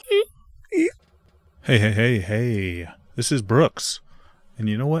Hey. This is Brooks. And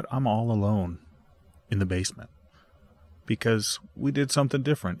you know what? I'm all alone in the basement because we did something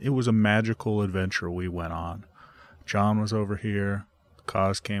different. It was a magical adventure we went on. John was over here.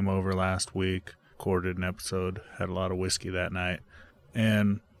 Kaz came over last week, recorded an episode, had a lot of whiskey that night.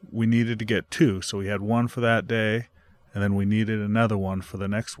 And we needed to get two. So we had one for that day. And then we needed another one for the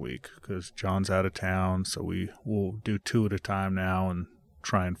next week because John's out of town. So we'll do two at a time now and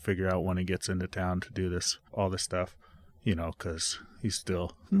try and figure out when he gets into town to do all this stuff. You know, because he's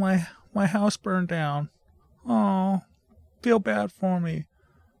still, my house burned down. Oh, feel bad for me.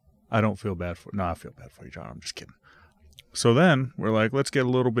 I don't feel bad for, no, I feel bad for you, John. I'm just kidding. So then we're like, let's get a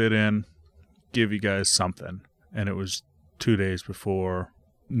little bit in, give you guys something. And it was 2 days before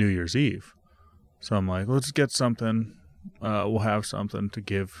New Year's Eve. So I'm like, let's get something. We'll have something to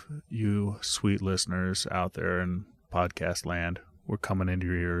give you sweet listeners out there in podcast land. We're coming into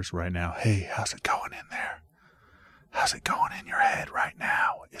your ears right now. Hey, how's it going in there? How's it going in your head right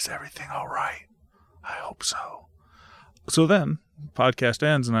now? Is everything all right? I hope so. So then, podcast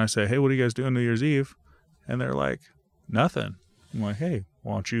ends, and I say, hey, what are you guys doing New Year's Eve? And they're like, nothing. I'm like, hey,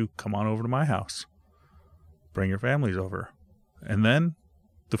 why don't you come on over to my house? Bring your families over. And then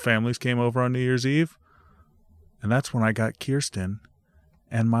the families came over on New Year's Eve, and that's when I got Kirsten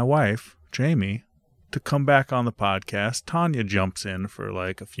and my wife, Jamie, to come back on the podcast. Tanya jumps in for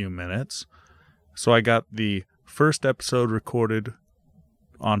like a few minutes. So I got the first episode recorded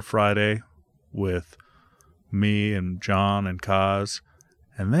on Friday with me and John and Kaz.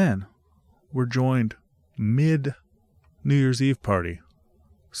 And then we're joined mid New Year's Eve party.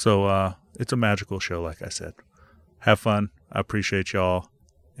 So it's a magical show, like I said. Have fun. I appreciate y'all.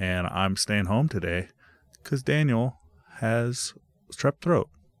 And I'm staying home today because Daniel has strep throat.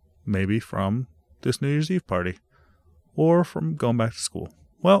 Maybe from this New Year's Eve party or from going back to school.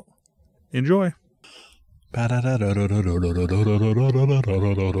 Well, enjoy.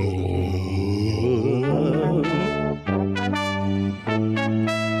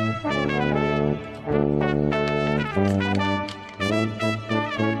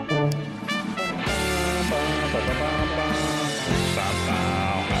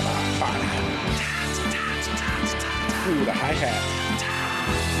 Ooh, the hi-hat.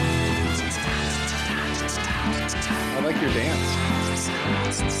 I like your dance.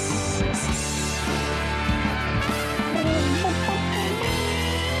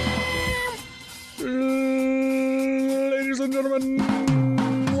 Ladies and gentlemen,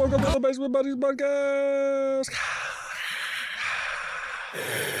 welcome to the Basement Buddies podcast.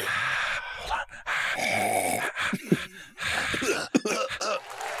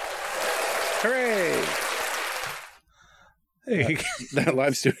 Hooray! Hey, that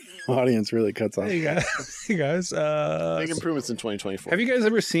live studio audience really cuts off. hey guys. Big improvements in 2024. Have you guys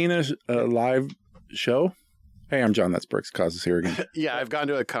ever seen a live show? Hey, I'm John. That's Brooks. Cause is here again. Yeah, I've gone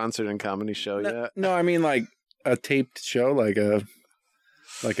to a concert and comedy show yet. No, I mean like a taped show, like a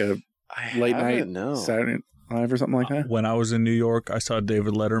late night Saturday Live or something like that. When I was in New York, I saw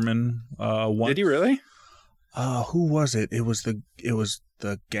David Letterman. Once. Did you really? Who was it? It was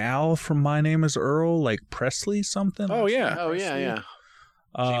the gal from My Name Is Earl, like Presley something. Oh yeah. Oh yeah, yeah.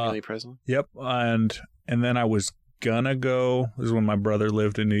 Jamie Lee Presley. Yep, and then I was gonna go. This is when my brother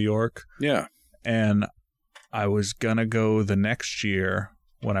lived in New York. Yeah, and I was gonna go the next year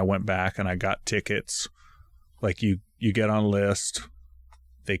when I went back, and I got tickets. Like you get on a list.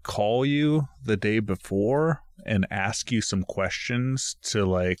 They call you the day before and ask you some questions to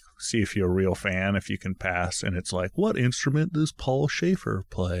like see if you're a real fan, if you can pass. And it's like, what instrument does Paul Schaefer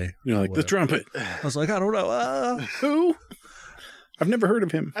play? You're like the trumpet. I was like, I don't know. Who? I've never heard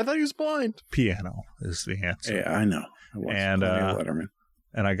of him. I thought he was blind. Piano is the answer. Yeah, I know. And Letterman.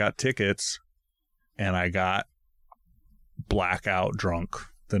 And I got tickets, and I got blackout drunk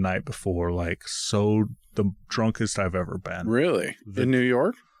the night before, like so the drunkest I've ever been. Really? In New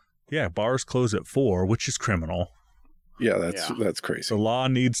York? Yeah, bars close at 4, which is criminal. Yeah, that's crazy. The law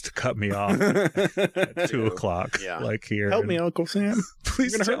needs to cut me off at 2 o'clock. Yeah. Like here. Help me, Uncle Sam.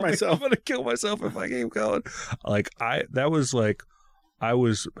 Please, I'm gonna hurt myself. I'm gonna kill myself if I keep going. Like I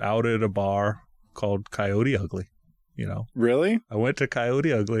was out at a bar called Coyote Ugly. You know. Really? I went to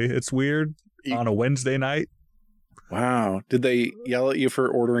Coyote Ugly. It's weird on a Wednesday night. Wow. Did they yell at you for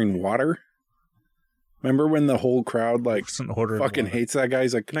ordering water? Remember when the whole crowd fucking water. hates that guy?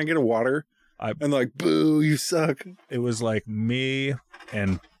 He's like, "Can I get a water?" And like, "Boo, you suck." It was like me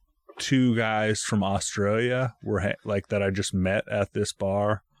and 2 guys from Australia were that I just met at this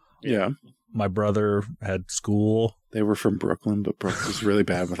bar. Yeah. My brother had school. They were from Brooklyn, but Brooks was really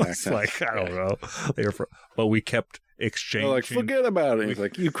bad with accents. Like, I don't know. They were but we kept exchanging. Like, forget about it. He's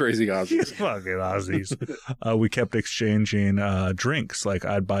like, you crazy These Aussies. fucking Aussies. We kept exchanging drinks. Like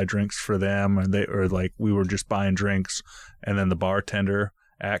I'd buy drinks for them, and we were just buying drinks, and then the bartender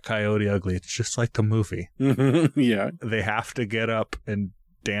at Coyote Ugly, it's just like the movie. Yeah. They have to get up and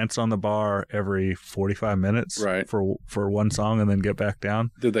dance on the bar every 45 minutes Right. for one song and then get back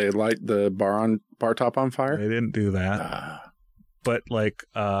down. Did they light the bar top on fire? They didn't do that. But like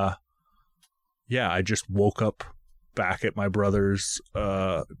yeah, I just woke up back at my brother's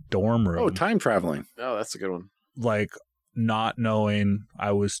dorm room. Oh, time traveling. Oh, that's a good one. Like not knowing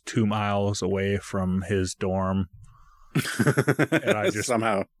I was 2 miles away from his dorm And I just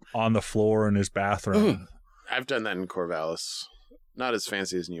somehow on the floor in his bathroom. I've done that in Corvallis. Not as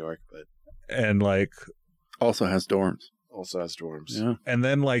fancy as New York, but And like also has dorms. also has dorms. Yeah. and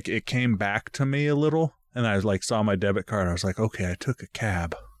then like it came back to me a little, and I like saw my debit card. I was like, okay, I took a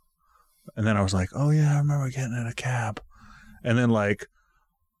cab. And then I was like, oh yeah, I remember getting in a cab. And then like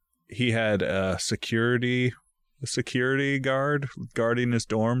he had a security guard guarding his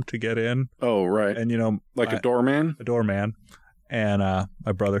dorm to get in. Oh, right. And you know, Like a doorman? a doorman. And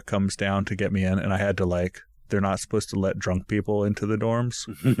my brother comes down to get me in, and I had to like, they're not supposed to let drunk people into the dorms.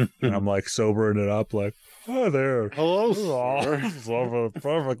 And I'm like sobering it up, like, hi there. Hello,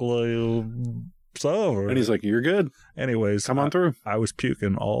 Perfectly sober. And he's like, you're good. Anyways, Come on through. I was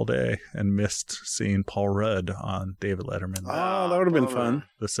puking all day and missed seeing Paul Rudd on David Letterman Oh, that would have been fun.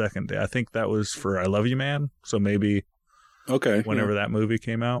 the second day. I think that was for I Love You Man. So maybe Okay. whenever that movie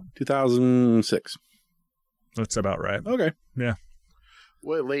came out. 2006. That's about right. Okay.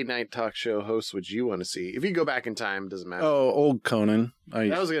 What late night talk show host would you want to see? If you go back in time, doesn't matter. Oh, old Conan. I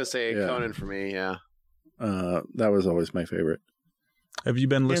was going to say yeah. Conan for me, yeah. That was always my favorite. Have you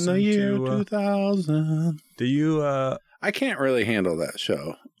been In listening the year to 2000. do you I can't really handle that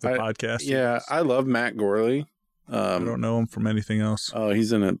show. the podcast? Yeah, I love Matt Gorley. I don't know him from anything else. Oh,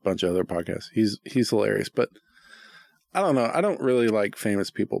 he's in a bunch of other podcasts. He's hilarious, but I don't know. I don't really like famous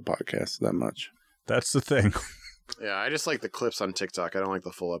people podcasts that much. That's the thing. Yeah, I just like the clips on TikTok. I don't like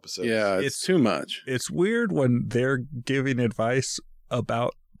the full episodes. Yeah, it's too much. It's weird when they're giving advice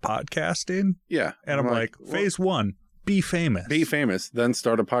about podcasting, Yeah, and I'm like, phase 1, be famous. be famous, then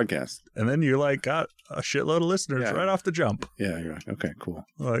start a podcast. And then you're like, got a shitload of listeners Yeah. right off the jump. Yeah, you're like, okay, cool.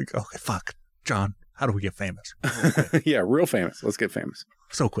 Like, okay, fuck, John, how do we get famous? Yeah, real famous. Let's get famous.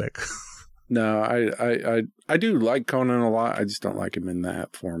 So quick. No, I do like Conan a lot. I just don't like him in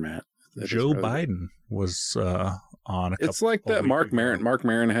that format. That is Joe rather- Biden was on a couple. It's like a that week Mark ago. Maron. Mark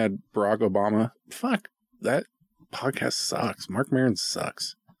Maron had Barack Obama. Fuck, that podcast sucks. Mark Maron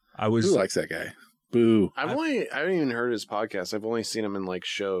sucks. I was Who likes that guy? Boo. I haven't even heard his podcast. I've only seen him in like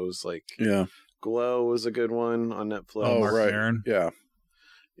shows. Like Yeah. Glow was a good one on Netflix. Oh, Mark right. Maron. Yeah.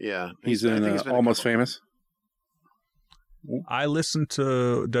 Yeah. He's I in think he's been Almost a couple- Famous. I listened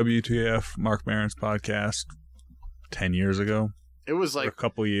to WTF Mark Maron's podcast 10 years ago. It was For a like,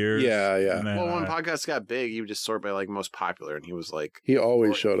 couple years. Yeah, yeah. And then well, when I- podcasts got big, you would just sort by like most popular, and he was like, He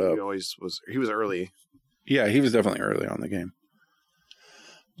always showed up. He was early. Yeah, he was definitely early on the game.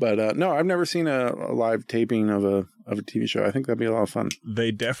 But no, I've never seen a live taping of a TV show. I think that'd be a lot of fun.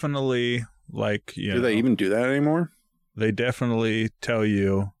 they definitely like, you Do know, they even do that anymore? they definitely tell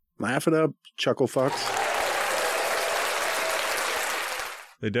you, Laugh it up, chuckle fucks.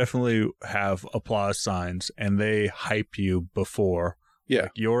 they definitely have applause signs, and they hype you before. Yeah.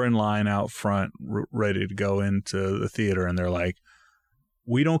 Like you're in line out front, ready to go into the theater, and they're like,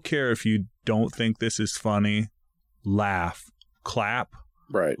 we don't care if you don't think this is funny, laugh, clap.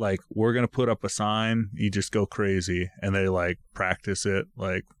 Right. Like, we're going to put up a sign, you just go crazy. And they like practice it.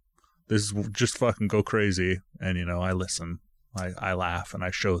 Like, this is just fucking go crazy. And, you know, I listen, I laugh, and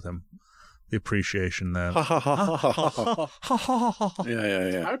I show them the appreciation that.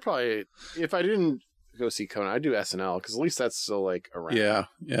 Yeah. I'd probably, if I didn't go see Conan, I'd do SNL because at least that's still like around. Yeah.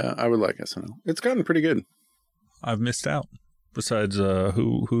 I would like SNL. It's gotten pretty good. I've missed out. Besides,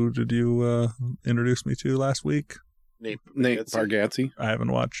 who did you introduce me to last week? Nate Bargatze. I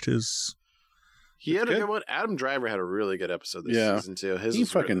haven't watched his. He had a good. good one. Adam Driver had a really good episode this Yeah. season too. His He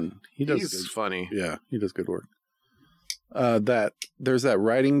is really- fucking he does he's good. funny. Yeah, he does good work. There's that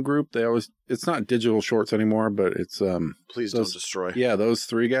writing group. It's not digital shorts anymore, but it's Please those- don't destroy. yeah, those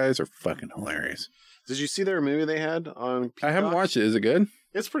three guys are fucking hilarious. Did you see their movie they had on Peacock? I haven't watched it. Is it good?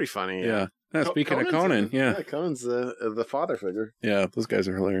 It's pretty funny. Yeah. Speaking of Conan's Conan, in it. yeah, Conan's the father figure. yeah, those guys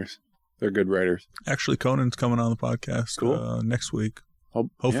are hilarious. They're good writers. Actually, Conan's coming on the podcast Cool. next week. Oh,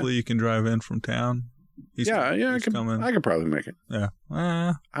 Hopefully, you can drive in from town. He's I he's could. coming. I could probably make it. Yeah.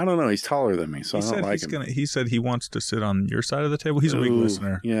 I don't know. He's taller than me, so I He don't said like he's him. gonna. He said he wants to sit on your side of the table. He's a big Ooh,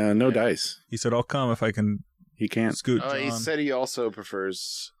 listener. Yeah, no dice. He said, "I'll come if I can He can't. Scoot He John. said he also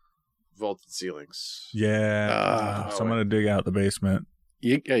prefers vaulted ceilings. Yeah. So I'm going to dig out the basement.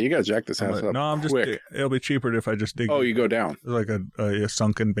 You got to jack this house up. No, I'm just. quick. It'll be cheaper if I just dig. Oh, you go down. like a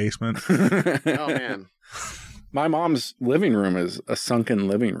sunken basement. Oh, man. My mom's living room is a sunken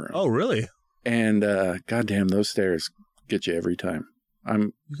living room. Oh, really? And goddamn, those stairs get you every time.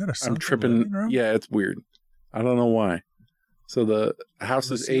 You got a sunken I'm tripping. living room? Yeah, it's weird. I don't know why. So the house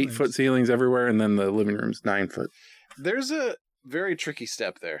The is ceilings. 8-foot ceilings everywhere, and then the living room's 9 foot. There's a very tricky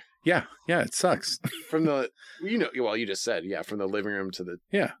step there. Yeah, it sucks. From the, you just said, from the living room to the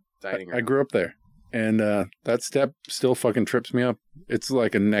dining room. I grew up there, and that step still fucking trips me up. It's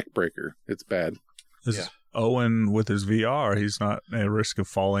like a neck breaker. It's bad. Is Owen with his VR? He's not at risk of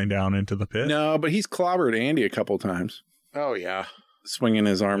falling down into the pit. No, but he's clobbered Andy a couple times, Oh, yeah. swinging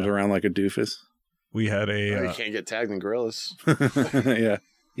his arms around like a doofus. We had You a. can't get tagged in gorillas. Yeah.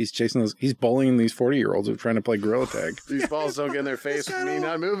 He's chasing those. He's bullying these 40-year-olds who are trying to play gorilla tag. These balls don't get in their face with me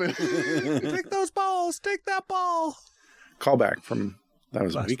not moving. Take those balls. Take that ball. Callback from that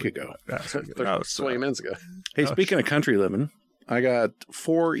was a Last week week. ago. That's 20 minutes ago. Hey, speaking of country living, I got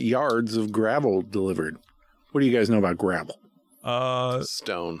 4 yards of gravel delivered. What do you guys know about gravel?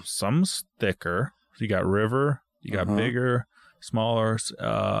 Stone. Some's thicker. You got river. You got bigger, smaller.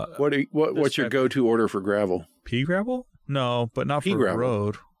 What's your go-to order for gravel? Pea gravel? No, but not Pea for gravel.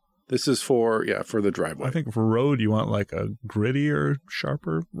 road. This is for the driveway. I think for road you want like a grittier,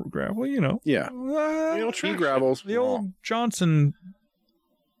 sharper gravel. Yeah. Pea gravel's the old Johnson.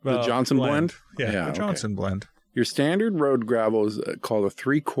 The Johnson blend? Yeah, Yeah, the okay. Johnson blend. Your standard road gravel is called a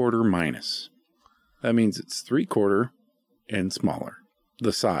 3/4 minus. That means it's 3/4 and smaller.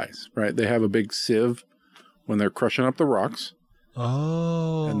 The size, right? They have a big sieve when they're crushing up the rocks.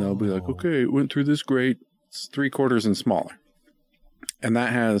 Oh. And they'll be like, okay, it went through this grate. It's 3/4 and smaller. And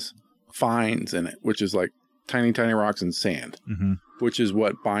that has fines in it, which is like tiny, tiny rocks and sand, which is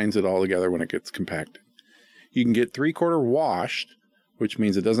what binds it all together when it gets compacted. You can get 3/4 washed, which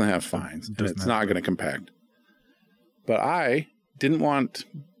means it doesn't have fines and it's not going to compact. But I didn't want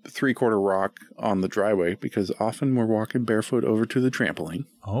 3/4 rock on the driveway because often we're walking barefoot over to the trampoline.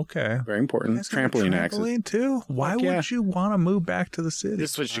 Okay. Very important. That's got a Trampoline access. trampoline too? Why Fuck yeah. would you want to move back to the city?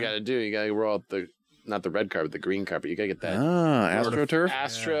 This is what you got to do. You got to roll out not the red carpet, the green carpet. You got to get that AstroTurf.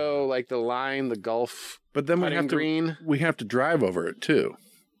 Astro, like the line, the golf. But then we have to drive over it too.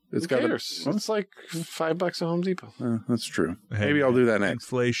 It's Who cares? It's like $5 at Home Depot. That's true. Hey, Maybe I'll do that next.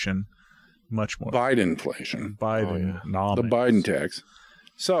 Inflation, much more. Biden inflation. Biden The Biden tax.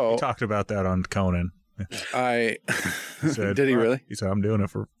 So he talked about that on Conan. I Said, did he really? He said, "I'm doing it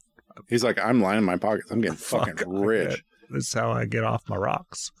for He's like, I'm lining my pockets. I'm getting fucking rich. This is how I get off my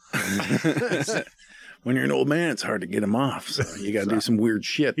rocks." When you're an old man, it's hard to get them off. So you got to do some weird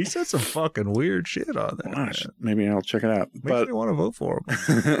shit. He said some fucking weird shit on there. Gosh, maybe I'll check it out. Makes me want to vote for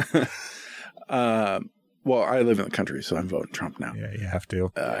him. Well, I live in the country, so I'm voting Trump now. Yeah, you have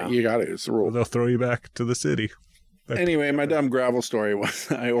to. You got to. It's the rule. They'll throw you back to the city. Anyway, my dumb gravel story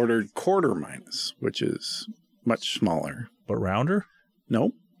was I ordered 1/4 minus, which is much smaller. But rounder?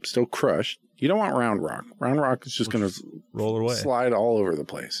 Nope, still crushed. You don't want round rock. Round rock is just going to roll away, slide all over the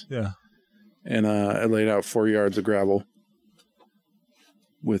place. Yeah. And I laid out 4 yards of gravel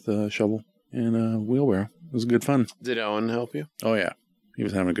with a shovel and a wheelbarrow. It was good fun. Did Owen help you? Oh, yeah. He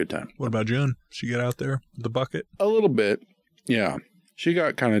was having a good time. What about June? She get out there with the bucket? A little bit. Yeah. She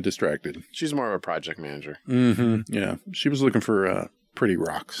got kind of distracted. She's more of a project manager. Mm-hmm. Yeah. She was looking for pretty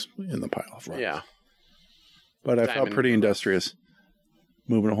rocks in the pile of rocks. Yeah. But I felt pretty industrious,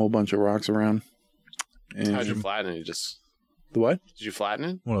 moving a whole bunch of rocks around. And How'd you flatten it? The what? Did you flatten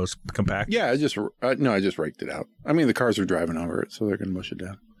it? One of those compact? Yeah, I just raked it out. I mean, the cars are driving over it, so they're going to mush it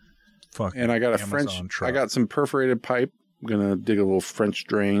down. Fuck. And I got I got some perforated pipe. I'm going to dig a little French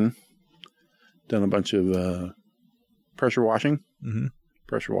drain. Done a bunch of pressure washing. Mm-hmm.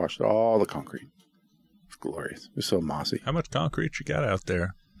 Pressure washed all the concrete. It's glorious. It's so mossy. How much concrete you got out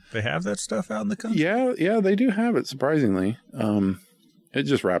there? They have that stuff out in the country? Yeah, they do have it, surprisingly. It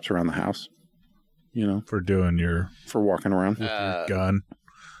just wraps around the house, For walking around.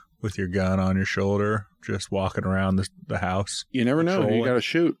 With your gun on your shoulder, just walking around the house. You never know. You got to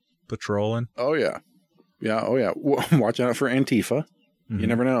shoot. Patrolling. Oh, yeah. Yeah, oh, yeah. Watch out for Antifa. Mm-hmm. You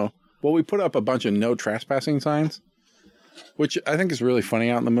never know. Well, we put up a bunch of no trespassing signs, which I think is really funny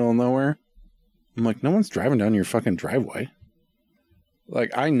out in the middle of nowhere. I'm like, no one's driving down your fucking driveway.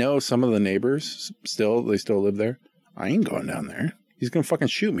 Like, I know some of the neighbors they still live there. I ain't going down there. He's going to fucking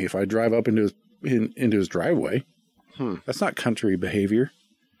shoot me if I drive up into his driveway. That's not country behavior.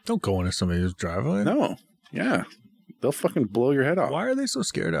 Don't go into somebody's driveway. No. Yeah. They'll fucking blow your head off. Why are they so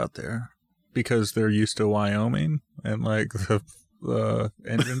scared out there? because they're used to Wyoming and like the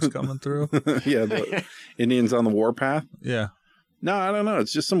engines coming through. Yeah, the Indians on the warpath. Yeah. No, I don't know.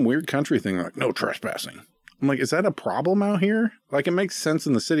 It's just some weird country thing, like no trespassing. I'm like, is that a problem out here? Like, it makes sense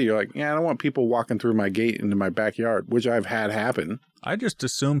in the city. You're like, yeah, I don't want people walking through my gate into my backyard, which I've had happen. I just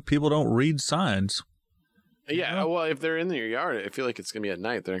assume people don't read signs. Yeah, well, if they're in your yard, I feel like it's going to be at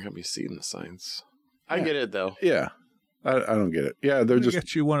night. They're not going to be seeing the signs. I get it, though. Yeah. I don't get it. Yeah, they're just...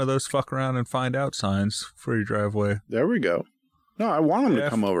 get you one of those fuck around and find out signs for your driveway. There we go. No, I want them to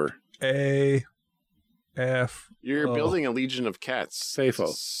come over. F. You're building a legion of cats. Fafo.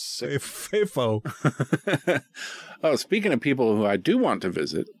 Fafo. Oh, speaking of people who I do want to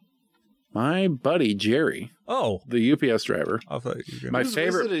visit, my buddy Jerry. Oh, the UPS driver. I thought you were gonna... My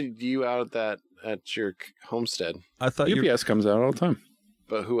favorite. Visited you out at your homestead? I thought UPS comes out all the time.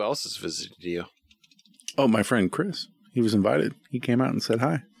 But who else has visited you? Oh, my friend Chris. He was invited. He came out and said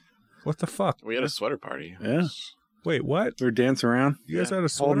hi. What the fuck? We had a sweater party. Yeah. Wait, what? We were dancing around. You guys had a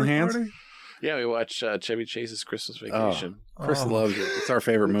sweater hands? party? Yeah, we watched Chevy Chase's Christmas Vacation. Chris loves it. It's our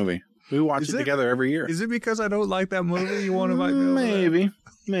favorite movie. We watch it together every year. Is it because I don't like that movie? You want to invite me?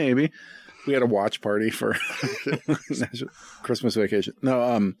 Maybe. We had a watch party for Christmas Vacation.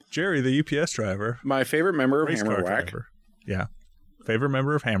 No, Jerry, the UPS driver. My favorite member of Hammerwhack. Driver. Yeah. Favorite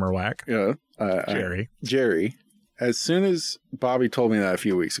member of Hammerwhack. Yeah. Jerry. As soon as Bobby told me that a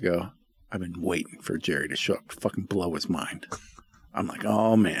few weeks ago, I've been waiting for Jerry to show up to fucking blow his mind. I'm like,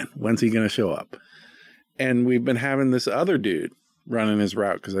 oh man, when's he going to show up? And we've been having this other dude running his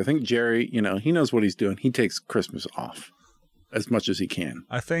route because I think Jerry, he knows what he's doing. He takes Christmas off as much as he can.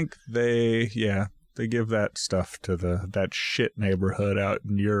 I think they give that stuff to that shit neighborhood out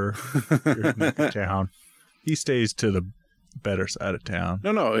in your neck of town. He stays to the better side of town.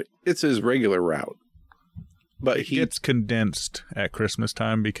 No, it's his regular route. But he gets condensed at Christmas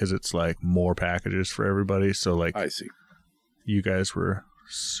time because it's like more packages for everybody. So like, I see. You guys were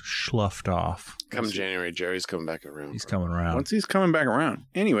sloughed off. Come January, Jerry's coming back around. He's coming around. Once he's coming back around.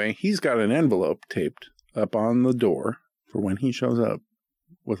 Anyway, he's got an envelope taped up on the door for when he shows up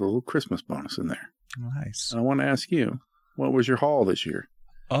with a little Christmas bonus in there. Nice. And I want to ask you, what was your haul this year?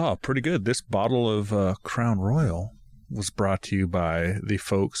 Oh, pretty good. This bottle of Crown Royal was brought to you by the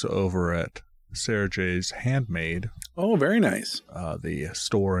folks over at Sarah J's Handmade. Oh, very nice. The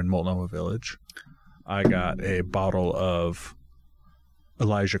store in Multnomah Village. I got a bottle of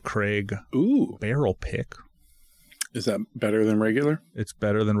Elijah Craig barrel pick. Is that better than regular? It's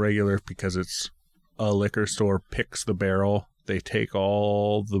better than regular because it's a liquor store picks the barrel. They take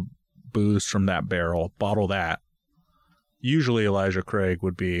all the booze from that barrel, bottle that. Usually Elijah Craig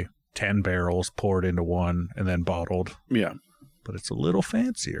would be 10 barrels poured into one and then bottled. Yeah. But it's a little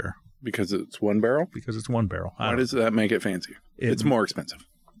fancier. Because it's one barrel? Because it's one barrel. Why does that make it fancier? It's more expensive.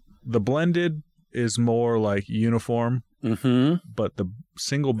 The blended is more like uniform, but the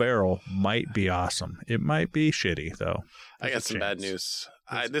single barrel might be awesome. It might be shitty, though. I got some bad news.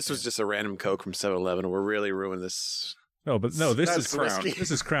 This was just a random Coke from 7-Eleven. We're really ruining this. This is Crown.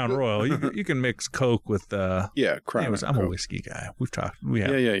 This is Crown Royal. You can mix Coke with Crown. Anyways, I'm a whiskey guy. We've talked. Yeah.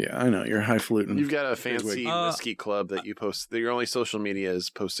 I know you're highfalutin. You've got a fancy whiskey club that you post. Your only social media is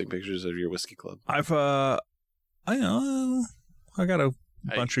posting pictures of your whiskey club. I got a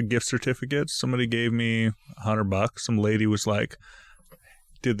bunch of gift certificates. Somebody gave me $100. Some lady was like,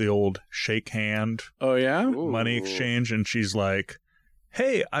 did the old shake hand. Oh yeah, money exchange, and she's like,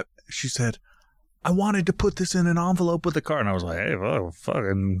 hey, she said, I wanted to put this in an envelope with the card. And I was like, hey,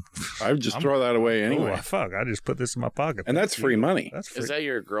 fucking... I would just throw that away anyway. I just put this in my pocket. And that's free money. That's free. Is that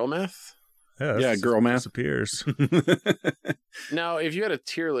your girl math? Yeah, girl math. Disappears. Now, if you had a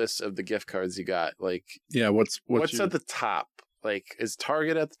tier list of the gift cards you got, like... Yeah, what's at the top? Like, is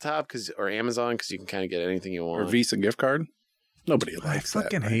Target at the top or Amazon? Because you can kind of get anything you want. Or Visa gift card? Nobody likes that. I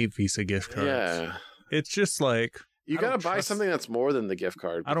fucking hate Visa gift cards. Yeah. It's just like... You got to buy something that's more than the gift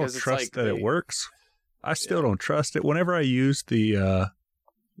card. I don't trust that it works. I still don't trust it. Whenever I use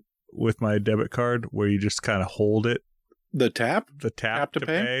with my debit card where you just kind of hold it. The tap to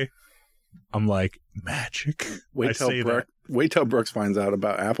pay. I'm like, magic. Wait till Brooks finds out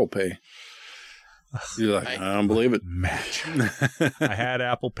about Apple Pay. You're like, I don't believe it. Magic. I had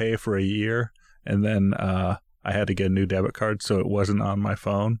Apple Pay for a year, and then I had to get a new debit card, so it wasn't on my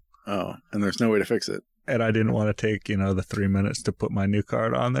phone. Oh, and there's no way to fix it. And I didn't want to take, the 3 minutes to put my new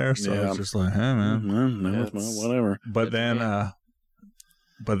card on there. So I was just like, hey, man. Whatever. But then I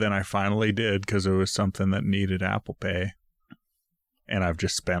finally did because it was something that needed Apple Pay. And I've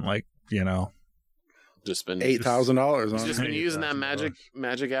just spent just been $8,000 on it. Just been using that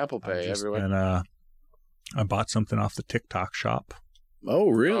magic Apple Pay everywhere. And I bought something off the TikTok shop. Oh,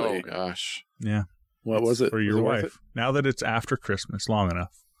 really? Oh gosh. Yeah. What was it? For Was your it worth wife. Now that it's after Christmas, long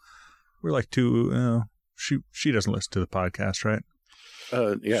enough. We're like she doesn't listen to the podcast, right?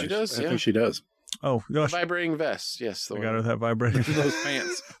 Yeah, She does, I yeah. think she does. Oh, The gosh. vibrating vest. Yes. I got her that vibrating. Those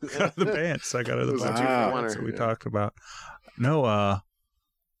pants. Got her the pants. I got her the Those are vibrating 2 for pants $1. that we Yeah. talked about. No,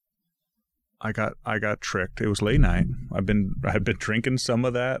 I got tricked. It was late night. I'd been drinking some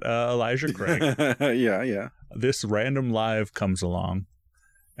of that Elijah Craig. Yeah. This random live comes along,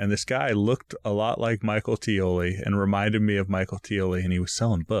 and this guy looked a lot like Michael Tioli and reminded me of Michael Tioli, and he was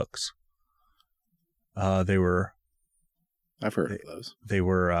selling books. I've heard of those. They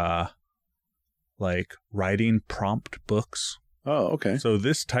were like writing prompt books. Oh, okay. So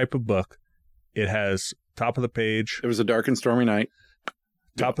this type of book, it has top of the page, It was a dark and stormy night.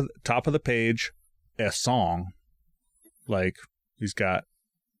 top of the page, a song. Like he's got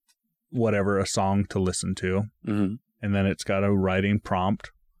whatever, a song to listen to, Mm-hmm. and then it's got a writing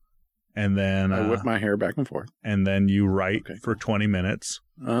prompt, and then I whip my hair back and forth. and then you write Okay. for 20 minutes.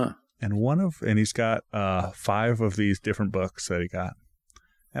 And he's got 5 of these different books that he got.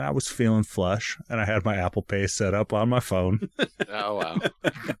 And I was feeling flush, and I had my Apple Pay set up on my phone. Oh wow.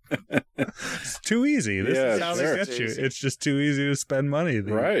 It's too easy. This Yeah, is how sure. they get you. It's just too easy to spend money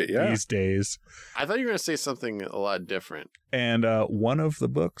Right, yeah. these days. I thought you were gonna say something a lot different. And one of the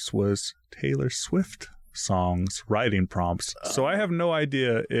books was Taylor Swift songs, writing prompts. So I have no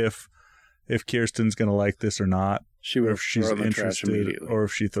idea if Kirsten's going to like this or not. She Or would if she's throw in the trash interested, immediately. or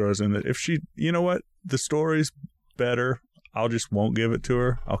if she throws in if she, you know what, the story's better. I'll just won't give it to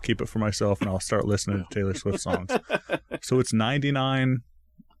her. I'll keep it for myself, and I'll start listening to Taylor Swift songs. So it's 99.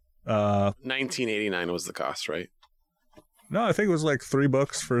 1989 was the cost, right? No, I think it was like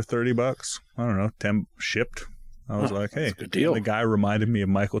 $3 for $30. I don't know, 10 shipped. I was like, hey, that's a good deal. The guy reminded me of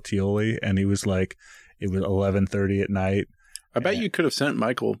Michael Tioli, and he was like, it was 11:30 at night. I bet you could have sent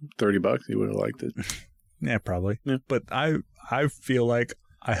Michael $30. He would have liked it. Yeah, probably. Yeah. But I feel like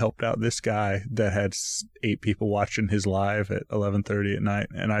I helped out this guy that had 8 people watching his live at 11:30 at night,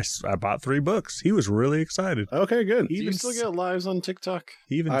 and I bought 3 books. He was really excited. Okay, good. Do you still get lives on TikTok?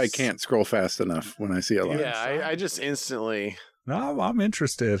 I can't scroll fast enough when I see a live. Yeah, I just instantly. No, I'm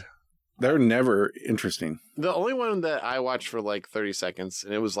interested. They're never interesting. The only one that I watched for like 30 seconds,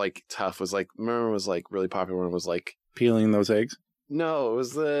 and it was like tough, was like, remember it was like really popular one was like, Peeling those eggs? no, it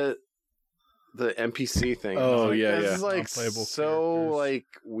was the NPC thing. Oh, I was like, yeah, this yeah. is like Unplayable so characters. like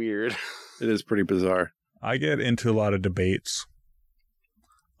weird. It is pretty bizarre. I get into a lot of debates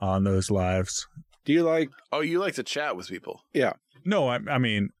on those lives. Do you like... Oh, you like to chat with people? No, I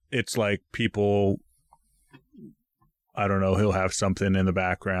mean, it's like people, I don't know, he'll have something in the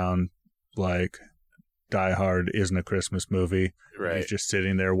background, like Die Hard isn't a Christmas movie. Right. He's just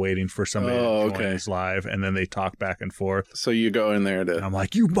sitting there waiting for somebody Oh, to join okay. his live, and then they talk back and forth. So you go in there And to... I'm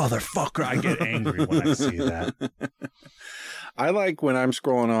like, you motherfucker. I get angry when I see that. I like when I'm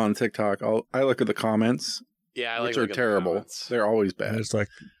scrolling on TikTok, I look at the comments, Yeah, I like which are looking at the terrible. comments. They're always And bad. it's like,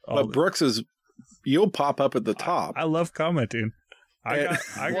 But Brooks is... You'll pop up at the top. I love commenting. I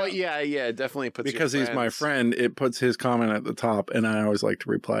Well, yeah, it definitely puts your Because he's my friends- friend, it puts his comment at the top, and I always like to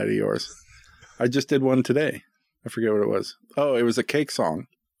reply to yours. I just did one today. I forget what it was. Oh, it was a cake song.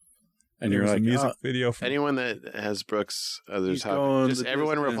 And It you're was a like, music "Oh, video for Anyone that has Brooks, He's topic, going just the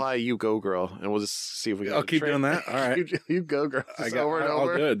everyone distance. reply, "You go, girl," and we'll just see if we. I'll keep doing that? All right. you go, girl. Just over and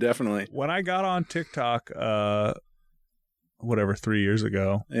over. I'll do it, definitely. when I got on TikTok, 3 years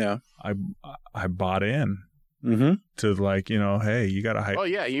ago, Yeah. I bought in Mm-hmm. to like, hey, you got to hype. Oh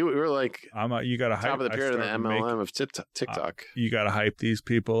yeah, you were like You got to hype. top of the I pyramid of the started making- MLM of TikTok. You got to hype these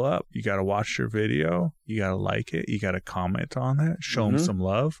people up. You got to watch their video. You got to like it. You got to comment on it. Show them Mhm. some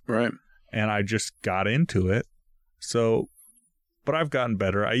love. Right. And I just got into it. So, but I've gotten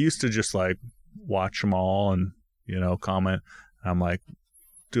better. I used to just like watch them all and, comment. I'm like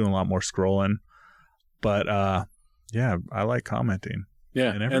doing a lot more scrolling. But, yeah, I like commenting.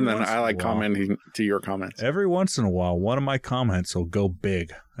 Yeah. And And, every then once I in a like while- commenting to your comments. Every once in a while, one of my comments will go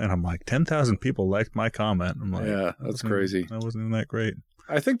big. And I'm like, 10,000 people liked my comment. I'm like, Yeah, that that's wasn't- crazy. That wasn't even that great.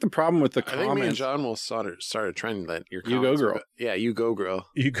 I think the problem with the I think me and comments... John will start a trend that your You go, comments girl. are- Yeah, you go, girl.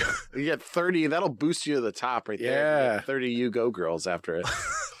 You go, You get 30. That'll boost you to the top right there. You Yeah. get 30 you go girls after it.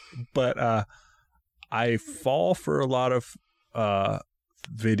 but I fall for a lot of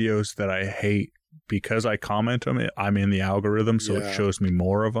videos that I hate because I comment them. I'm in the algorithm, so Yeah. it shows me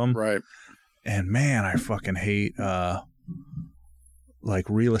more of them. Right. And man, I fucking hate like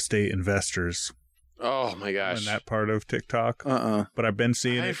real estate investors Oh my in gosh. that part of TikTok. Uh-uh. But I've been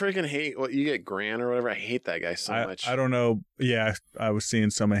seeing I it. freaking hate what you get Grant or whatever. I hate that guy so much. I don't know. Yeah, I was seeing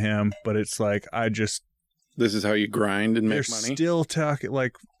some of him, but it's like This is how you grind and they're make money.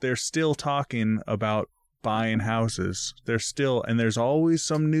 They're still talking about buying houses. And there's always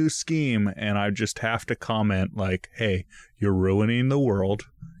some new scheme, and I just have to comment like, hey, you're ruining the world.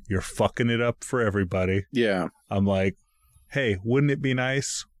 You're fucking it up for everybody. Yeah. I'm like, hey, wouldn't it be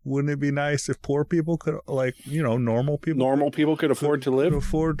nice? Wouldn't it be nice if poor people could, normal people could afford to live? Could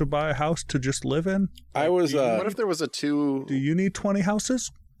afford to buy a house to just live in? I was. What if there was a 2? Do you need 20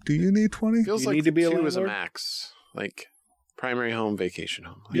 houses? Do you need 20? Feels you like need to be 2 a is a landlord? max. Like primary home, vacation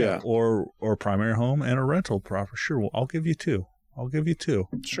home. Yeah. Or primary home and a rental property. Sure, well, I'll give you 2.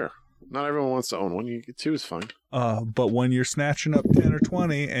 Sure. Not everyone wants to own one. 2 is fine. But when you're snatching up 10 or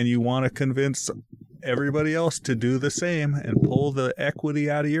 20 and you want to convince everybody else to do the same and pull the equity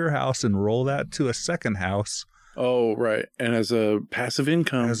out of your house and roll that to a second house. Oh, right. And as a passive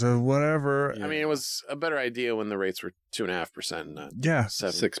income. As a whatever. I mean, it was a better idea when the rates were 2.5%, not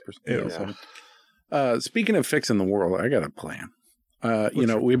 6%. Yeah. Speaking of fixing the world, I got a plan.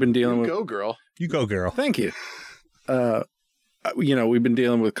 We've been dealing with. Go, girl. You go, girl. Thank you. We've been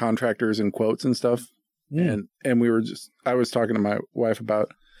dealing with contractors and quotes and stuff. And I was talking to my wife about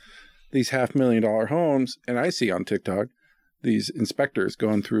these $500,000 homes, and I see on TikTok these inspectors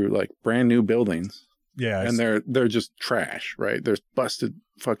going through like brand new buildings. Yeah. And they're just trash, right? There's busted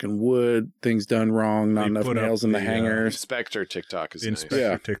fucking wood, things done wrong, not enough nails in the hangers. Inspector TikTok is Inspector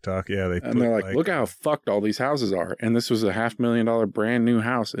nice. TikTok, yeah. They're like, look how fucked all these houses are. And this was a $500,000 brand new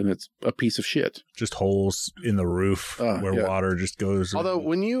house, and it's a piece of shit. Just holes in the roof where water just goes. Although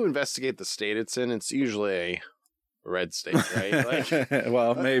when you investigate the state it's in, it's usually a red state, right?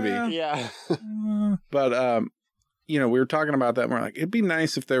 Well, maybe. Yeah. But, we were talking about that, and we're like, it'd be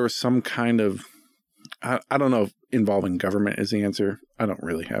nice if there was some kind of, I don't know if involving government is the answer. I don't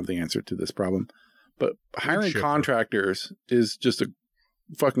really have the answer to this problem. But hiring contractors is just a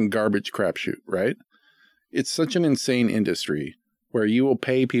fucking garbage crapshoot, right? It's such an insane industry where you will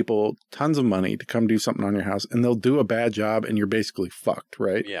pay people tons of money to come do something on your house, and they'll do a bad job, and you're basically fucked,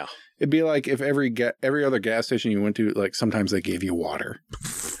 right? Yeah. It'd be like if every other gas station you went to, like sometimes they gave you water,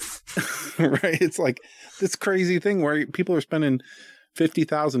 right? It's like this crazy thing where people are spending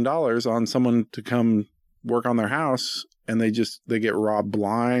 $50,000 on someone to come work on their house, and they get robbed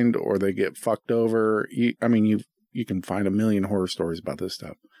blind or they get fucked over. You can find a million horror stories about this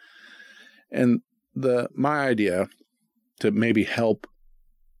stuff. And my idea to maybe help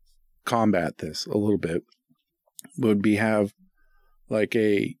combat this a little bit would be have like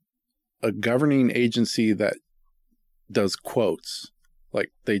a governing agency that does quotes.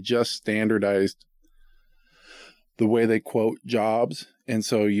 Like they just standardized the way they quote jobs. And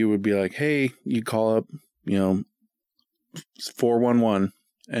so you would be like, hey, you call up, 411,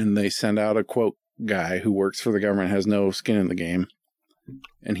 and they send out a quote guy who works for the government, has no skin in the game.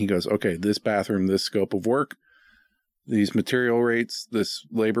 And he goes, okay, this bathroom, this scope of work, these material rates, this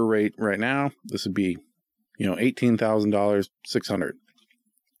labor rate right now, this would be, $18,000, $600.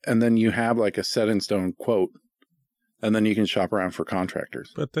 And then you have like a set in stone quote, and then you can shop around for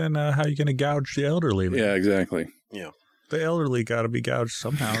contractors. But then how are you going to gouge the elderly? Yeah, exactly. Yeah. The elderly got to be gouged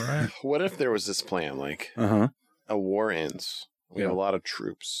somehow, right? What if there was this plan, like a war ends, we have a lot of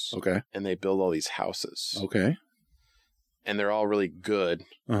troops, okay, and they build all these houses, okay, and they're all really good,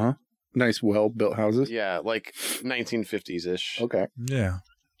 nice, well-built houses, yeah, like 1950s-ish, okay, yeah.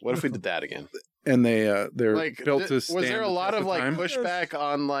 What if we did that again? And they're like built to stand. Was there a lot of like time? pushback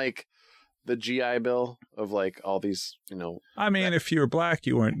on like the GI Bill of like all these, I mean, if you were black,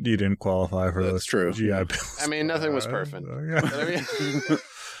 you didn't qualify for those true. GI Bills. I mean, nothing was perfect.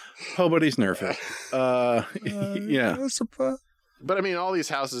 Nobody's nerfing. Yeah. But I mean, all these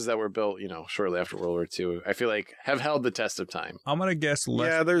houses that were built, shortly after World War II, I feel like have held the test of time. I'm gonna guess less.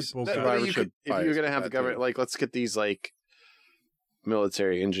 Yeah, there's if you're gonna have the government, like, let's get these like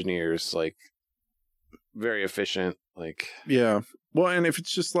military engineers, like very efficient, like Well, and if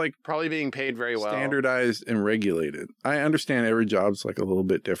it's just like probably being paid very well, standardized and regulated. I understand every job's like a little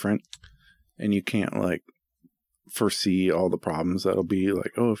bit different, and you can't like foresee all the problems that'll be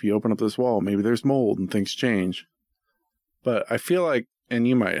like, oh, if you open up this wall, maybe there's mold and things change. But I feel like, and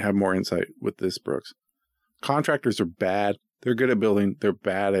you might have more insight with this, Brooks, contractors are bad. They're good at building. They're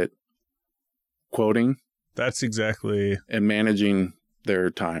bad at quoting. That's exactly. And managing their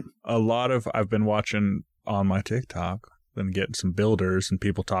time. I've been watching on my TikTok, been getting some builders and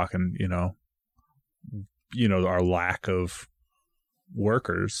people talking, our lack of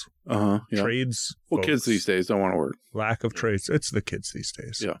workers, trades. Well, folks. Kids these days don't want to work. Lack of trades. It's the kids these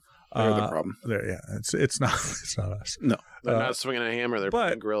days. Yeah. They're the problem. It's not us. No. They're not swinging a hammer. They're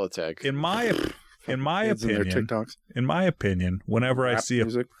playing Gorilla Tag. In my In my Kids and their opinion, TikToks. whenever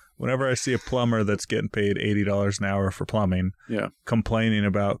I see a plumber that's getting paid $80 an hour for plumbing, complaining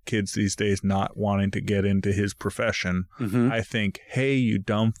about kids these days not wanting to get into his profession, I think, hey, you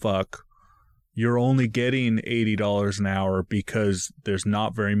dumb fuck, you're only getting $80 an hour because there's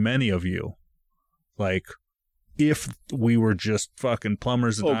not very many of you. Like, if we were just fucking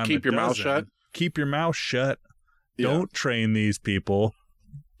plumbers, keep your mouth shut. Keep your mouth shut. Yeah. Don't train these people.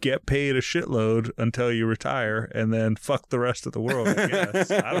 Get paid a shitload until you retire, and then fuck the rest of the world, I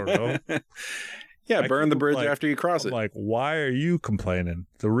guess. I don't know. Yeah, burn the bridge after you cross it. Like, why are you complaining?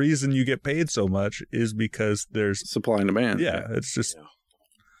 The reason you get paid so much is because there's supply and demand. Yeah, it's just. Yeah.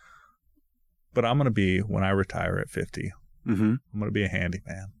 But I'm going to be, when I retire at 50, I'm going to be a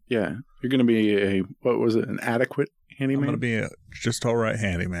handyman. Yeah, you're going to be an adequate handyman? I'm going to be a just all right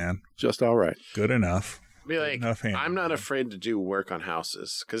handyman. Just all right. Good enough. Be like, I'm not afraid to do work on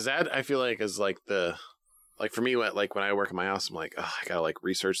houses, because that I feel like is like for me, like when I work in my house, I'm like, oh, I gotta like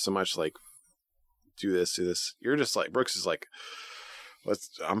research so much, like do this. You're just like, Brooks is like,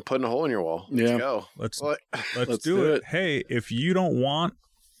 I'm putting a hole in your wall. Let's go. Let's do it. Hey, if you don't want,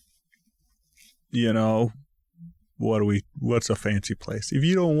 what's a fancy place? If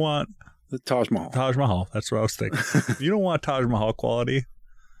you don't want the Taj Mahal, that's what I was thinking. If you don't want Taj Mahal quality,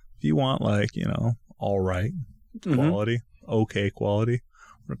 if you want all right quality, okay quality,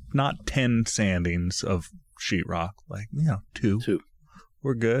 not 10 sandings of sheetrock, like 2.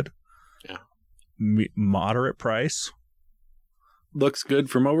 We're good. Yeah. Moderate price. Looks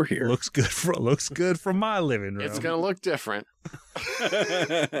good from over here. Looks good from my living room. It's gonna look different.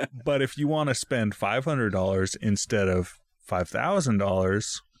 But if you want to spend $500 instead of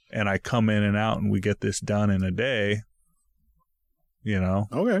 $5,000, and I come in and out and we get this done in a day,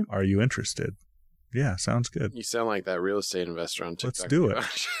 okay, are you interested? Yeah, sounds good. You sound like that real estate investor on TikTok. Let's do it.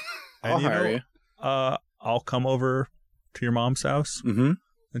 I'll hire you. I'll come over to your mom's house, and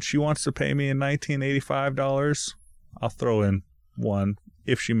she wants to pay me in $1985. I'll throw in one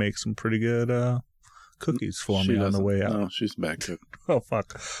if she makes some pretty good cookies for me on the way out. No, she's back to. Oh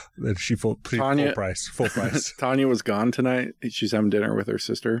fuck! Then she full price. Tanya was gone tonight. She's having dinner with her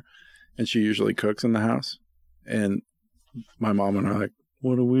sister, and she usually cooks in the house. And my mom and I are like,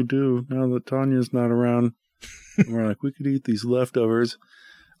 what do we do now that Tanya's not around? And we're like, we could eat these leftovers.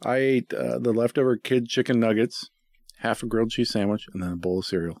 I ate the leftover kid chicken nuggets, half a grilled cheese sandwich, and then a bowl of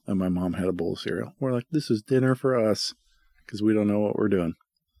cereal. And my mom had a bowl of cereal. We're like, this is dinner for us because we don't know what we're doing.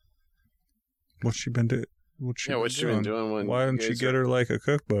 What's she been doing? What's she been doing? Why didn't she get her like a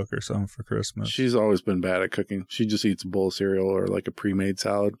cookbook or something for Christmas? She's always been bad at cooking. She just eats a bowl of cereal or like a pre-made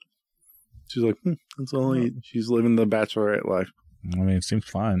salad. She's like, that's all I eat. She's living the bachelorette life. I mean, it seems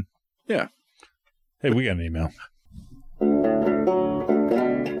fine. Yeah. Hey, we got an email.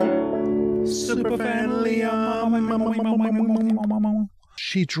 Superfan Leon.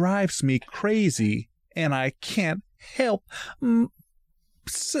 She drives me crazy, and I can't help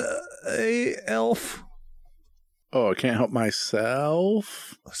elf. Oh, I can't help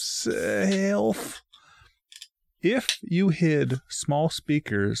myself. Self. If you hid small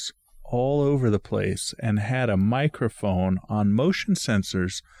speakers all over the place and had a microphone on motion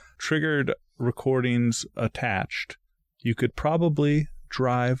sensors, triggered recordings attached, you could probably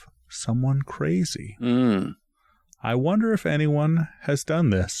drive someone crazy. I wonder if anyone has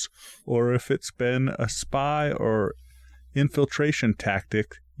done this, or if it's been a spy or infiltration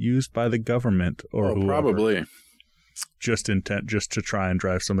tactic used by the government or whoever. Probably. Just to try and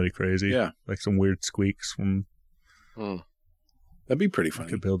drive somebody crazy. Yeah. Like some weird squeaks from... That'd be pretty funny.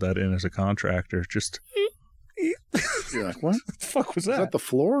 I could build that in as a contractor. Just... You're like, what? What the fuck was that? Is that the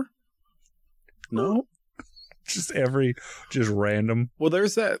floor? No. Just random. Well,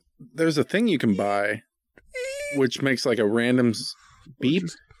 there's a thing you can buy which makes like a random beep,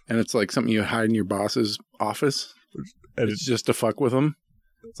 and it's like something you hide in your boss's office. And it's just to fuck with them.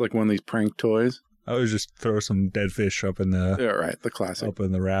 It's like one of these prank toys. I would just throw some dead fish up in the the classic, up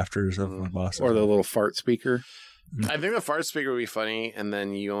in the rafters of my boss's or the little fart speaker. I think the fart speaker would be funny, and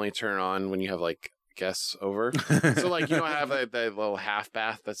then you only turn on when you have like guests over. So like you don't have that little half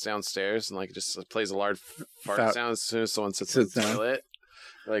bath that's downstairs, and like it just plays a large fart sound as soon as someone sits in the toilet.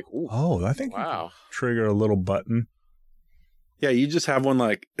 Like, ooh, I think wow, trigger a little button. Yeah, you just have one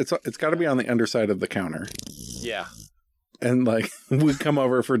like it's got to be on the underside of the counter. Yeah, and like we come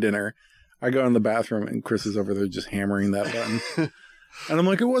over for dinner. I go in the bathroom and Chris is over there just hammering that button. And I'm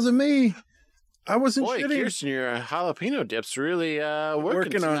like, it wasn't me. I wasn't shitting. Boy, Kirsten, your jalapeno dip's really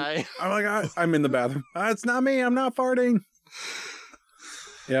working tonight. I'm in the bathroom. It's not me. I'm not farting.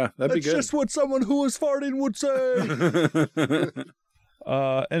 Yeah, that'd be good. That's just what someone who was farting would say.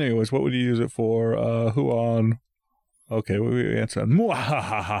 Anyways, what would you use it for? Who on? Okay, we answer.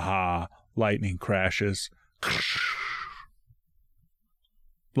 Mwahahaha. Lightning crashes.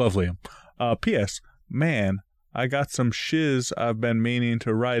 Lovely. P.S. Man, I got some shiz I've been meaning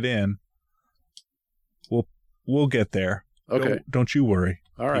to write in. We'll get there. Okay. Don't you worry.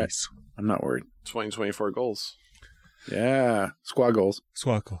 All right. Peace. I'm not worried. 2024 goals. Yeah. Squad goals.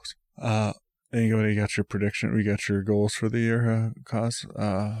 SWAT goals. Anybody got your prediction? We got your goals for the year, Cos? When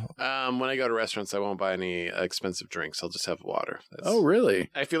I go to restaurants, I won't buy any expensive drinks. I'll just have water. Oh, really?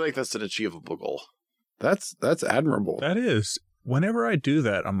 I feel like that's an achievable goal. That's admirable. That is. Whenever I do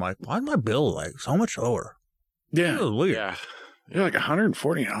that, I'm like, why's my bill like so much lower? Yeah. Hallelujah. Yeah. You're like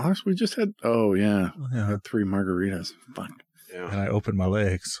 $140. We just had. Oh yeah. Yeah. Had 3 margaritas. Fuck. Yeah. And I opened my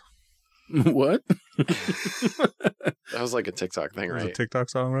legs. What? That was like a TikTok thing, Was it a right? TikTok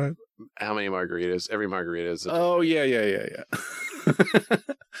song, right? How many margaritas? Every margarita is Oh yeah.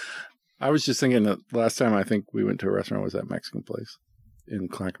 I was just thinking that last time I think we went to a restaurant was that Mexican place in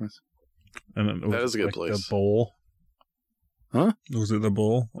Clackamas. And it was That is a good like place. The bowl. Huh? Was it the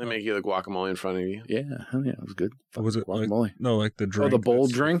bowl? They make you the guacamole in front of you. Yeah, hell yeah, it was good. Or was it like, Guacamole? no, like the drink? the bowl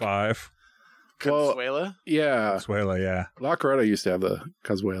that's drink? 5. Well, Consuela Yeah, Suela, yeah. La Coretta used to have the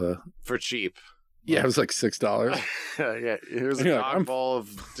Cazuela. for cheap. Yeah, it was like $6. Yeah, here's a You're like, dog I'm- bowl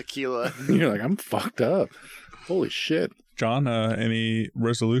of tequila. You're like, I'm fucked up. Holy shit. John, any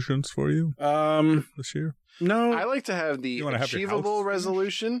resolutions for you this year? No. I like to have the You wanna have your achievable house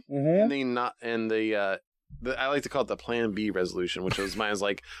resolution, Mhm. and the not and the I like to call it the Plan B resolution, which was mine is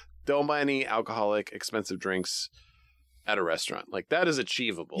like, don't buy any alcoholic, expensive drinks at a restaurant. Like that is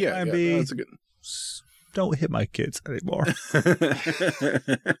achievable. Yeah, Plan yeah, B. that's a good. Don't hit my kids anymore.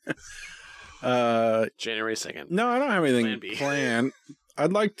 January 2nd. No, I don't have anything Plan B. planned.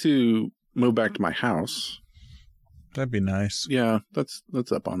 I'd like to move back to my house. That'd be nice. Yeah, that's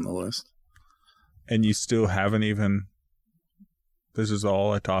up on the list. And you still haven't even. This is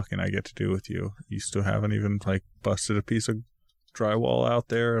all I talking I get to do with you. You still haven't even like busted a piece of drywall out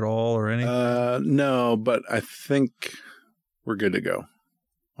there at all or anything. No, but I think we're good to go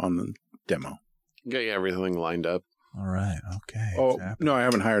on the demo. Get everything lined up. All right. Okay. Oh, It's happening. no, I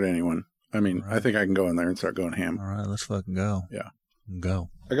haven't hired anyone. I mean, I Right. think I can go in there and start going ham. All right. Let's fucking go. Yeah. Go.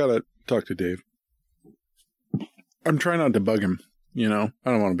 I got to talk to Dave. I'm trying not to bug him, you know?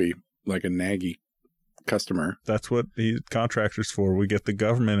 I don't want to be like a naggy customer. That's what the contractor's for. We get the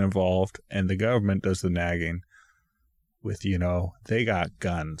government involved, and the government does the nagging with, they got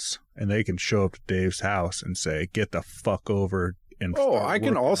guns, and they can show up to Dave's house and say, get the fuck over. And Oh, start I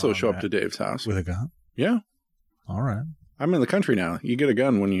can working also on show up that. to Dave's house. With a gun? Yeah. All right. I'm in the country now. You get a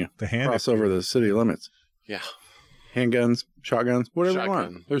gun when you The hand. cross over the city limits. Yeah. Handguns, shotguns, whatever you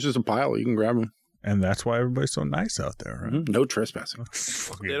Shotgun. want. There's just a pile. You can grab them. And that's why everybody's so nice out there, right? No trespassing.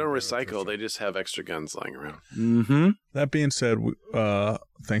 They don't recycle. They just have extra guns lying around. Mm-hmm. That being said,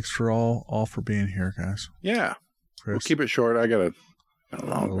 thanks for all for being here, guys. Yeah. Chris, We'll keep it short. I got a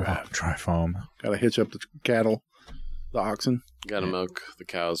long oh, drive. try foam. Got to hitch up the cattle, the oxen. Gotta milk the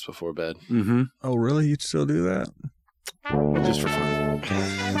cows before bed. Mm-hmm. Oh, really? You'd still do that? Just for fun.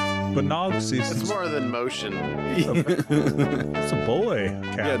 But nog season. It's more than motion. It's a boy.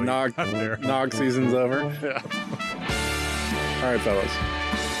 Yeah, Callie, nog, out there. nog season's over. Yeah. All right, fellas.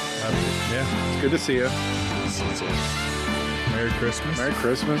 Yeah. It's good to see you. Merry Christmas. Merry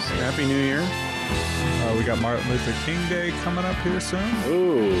Christmas. Happy New Year. We got Martin Luther King Day coming up here soon.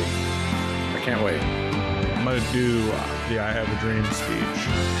 Ooh. I can't wait. I'm going to do the I Have a Dream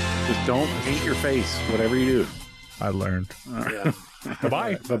speech. Just don't paint your face, whatever you do. I learned. Yeah.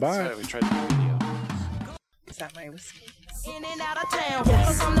 Bye-bye. That's Bye-bye. why we tried to do a video. Is that my whiskey? In and out of town,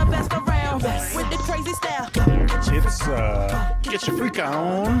 yes. I'm the best around, yes. With the crazy style. It's, Get your freak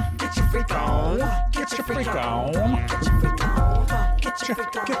on. Get your freak on. get your freak on. Get your freak on. Get your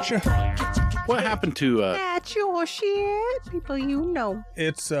freak on. Get your. What happened to That's your shit, people you know.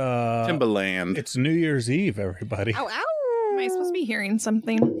 It's, Timberland? it's New Year's Eve, everybody. Ow, ow. Am I supposed to be hearing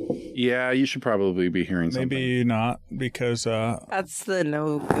something? Yeah, you should probably be hearing something. Maybe not, because, That's the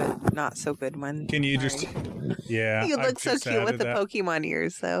no good, not so good one. can you Sorry. yeah. You I've look so just cute with added the that. Pokemon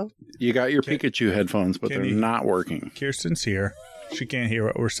ears, though. You got your Pikachu headphones, but Can they're you- not working. Kirsten's here. She can't hear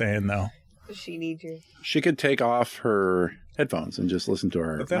what we're saying, though. Does she need your... She could take off her headphones and just listen to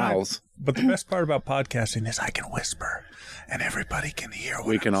her But then mouths. But the best part about podcasting is I can whisper, and everybody can hear what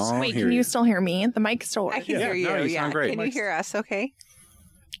We can I'm all saying. Wait, hear can you. you still hear me? The mic's still I working. can hear you, no, you sound great. Can you hear us okay?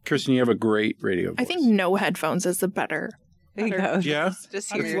 Kristen, you have a great radio voice. I think no headphones is the better. There you go. Yeah?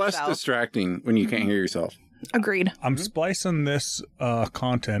 Just hear It's less yourself. distracting when you can't hear yourself. Agreed. I'm splicing this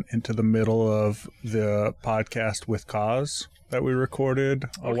content into the middle of the podcast with Cause that we recorded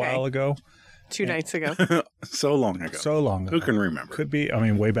a while ago. 2 nights ago. So long ago. So long ago. Who can remember? Could be, I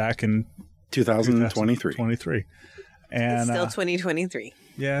mean, way back in 2023. 23. And It's still 2023.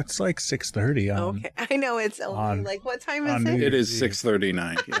 yeah, it's like 6:30. Okay. I know it's only on- like, what time on is New it? It is Eve.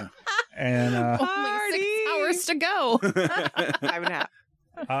 6:39. Yeah. And Only 6 hours to go. 5.5.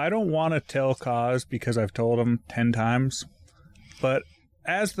 I don't want to tell Kaz because I've told him 10 times, but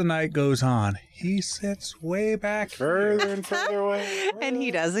as the night goes on, he sits way back Further and further away. And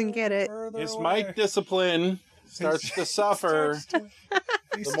he doesn't get it. His mic discipline starts to suffer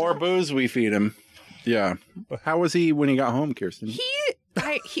the more booze we feed him. Yeah. How was he when he got home, Kirsten?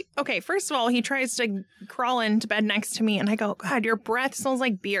 Okay, first of all, he tries to crawl into bed next to me, and I go, God, your breath smells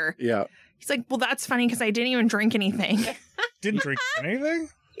like beer. Yeah. He's like, well, that's funny because I didn't even drink anything. Didn't drink anything?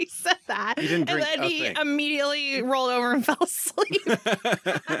 He said that. He didn't drink and then he a thing. immediately rolled over and fell asleep.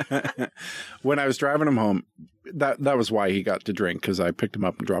 When I was driving him home, that was why he got to drink, because I picked him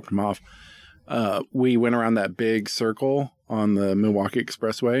up and dropped him off. We went around that big circle on the Milwaukee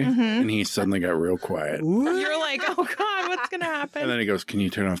Expressway, and he suddenly got real quiet. You're like, oh, God, what's going to happen? And then he goes, "Can you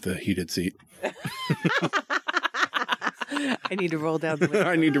turn off the heated seat?" I need to roll down the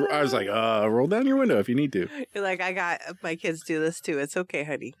window. I was like, roll down your window if you need to. You're like, I got my kids do this too. It's okay,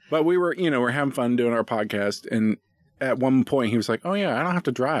 honey. But we were, we're having fun doing our podcast. And at one point he was like, "Oh yeah, I don't have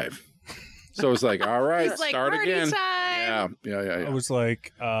to drive." So I was like, all right, He's like, start party again. time. Yeah. I was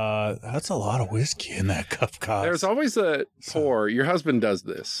like, that's a lot of whiskey in that cup, Kaz. There's always a pour. Your husband does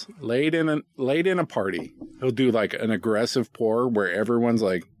this late in a party. He'll do like an aggressive pour where everyone's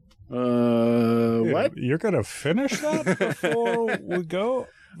like, Dude, what? You're going to finish that before we go?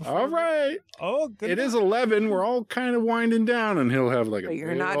 All right. Oh, good. It is 11. We're all kind of winding down, and he'll have like a But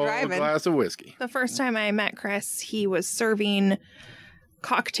you're big not old driving. glass of whiskey. The first time I met Chris, he was serving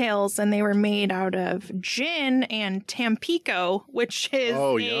cocktails, and they were made out of gin and Tampico, which is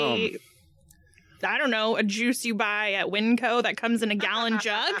Yum. I don't know, a juice you buy at Winco that comes in a gallon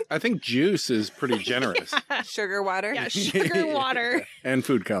jug. I think juice is pretty generous. Sugar water. Yeah, sugar water. And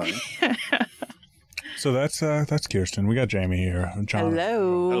food coloring. So that's Kirsten. We got Jamie here. John.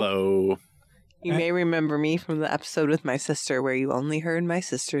 Hello. Hello. You may remember me from the episode with my sister where you only heard my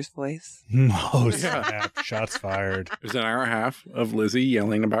sister's voice. Oh, snap. Shots fired. It was an hour and a half of Lizzie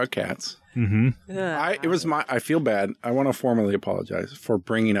yelling about cats. Mm-hmm. I feel bad. I want to formally apologize for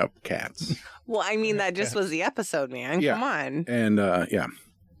bringing up cats. Well, I mean, that just was the episode, man. Yeah. Come on. And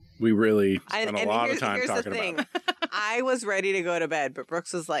we really spent a lot of here's time the talking thing. about it. I was ready to go to bed, but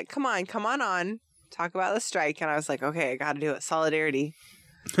Brooks was like, come on, talk about the strike. And I was like, okay, I got to do it. Solidarity.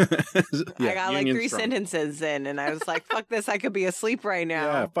 I got like union 3 strong. sentences in, and I was like, fuck this. I could be asleep right Yeah,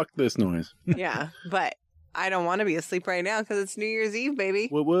 now. fuck this noise. Yeah. But I don't want to be asleep right now because it's New Year's Eve, baby.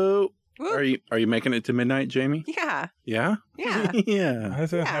 Woo woo. Woo. Are you making it to midnight, Jamie? Yeah. Yeah? Yeah. Yeah. I've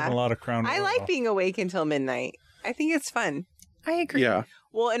been Yeah. having a lot of Crown I Royal. like being awake until midnight. I think it's fun. I agree. Yeah.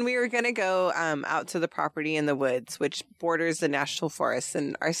 Well, and we were going to go out to the property in the woods, which borders the national forest.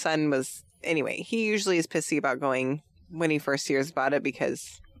 And our son was, anyway, he usually is pissy about going when he first hears about it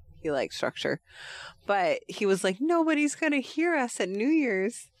because he likes structure. But he was like, nobody's going to hear us at New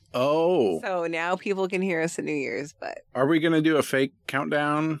Year's. Oh. So now people can hear us at New Year's, but Are we going to do a fake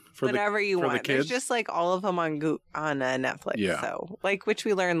countdown for whatever you for the want. There's kids? just like all of them on Netflix. Yeah. So like, which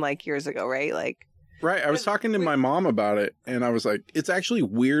we learned like years ago, right? Like, Right. I was talking to my mom about it, and I was like, it's actually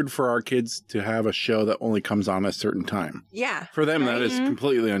weird for our kids to have a show that only comes on a certain time. yeah. For them, that is Right.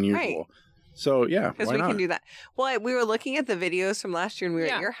 completely unusual. Right. So, yeah, Because why we not? can do that. Well, we were looking at the videos from last year and we were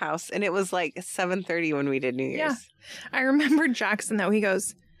Yeah. at your house and it was like 7:30 when we did New Year's. Yeah. I remember Jackson, though. He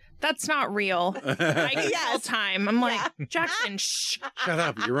goes, that's not real. I can tell Yes. time. I'm like, Jackson, shh. Shut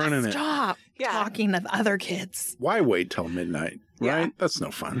up. You're running it. Stop Yeah. talking to other kids. Why wait till midnight? Right? Yeah. That's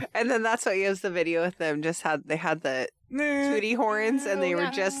no fun. And then that's what gives the video with them. They had the tootie horns and they were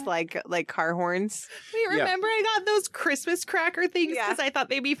just like car horns. You remember I got those Christmas cracker things Yeah. because I thought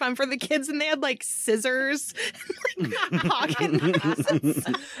they'd be fun for the kids, and they had like scissors, and, like pocket glasses.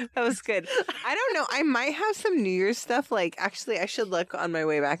 That was good. I don't know. I might have some New Year's stuff. Like, actually, I should look on my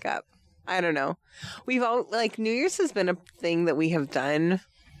way back up. I don't know. We've all, like, New Year's has been a thing that we have done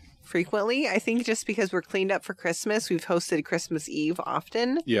frequently. I think just because we're cleaned up for Christmas, we've hosted Christmas Eve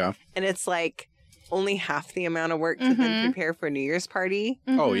often. Yeah. And it's like only half the amount of work to then prepare for a New Year's party.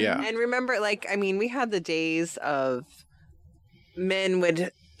 Oh, yeah. And remember, like, I mean, we had the days of men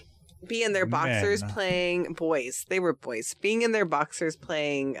would be in their boxers Men. playing, boys, they were boys, being in their boxers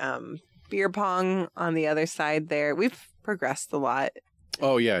playing beer pong on the other side there. We've progressed a lot.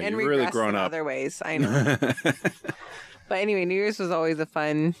 Oh, yeah. And You've really regressed grown in up. other ways, I know. But anyway, New Year's was always a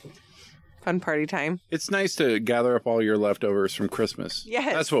fun Fun party time. It's nice to gather up all your leftovers from Christmas.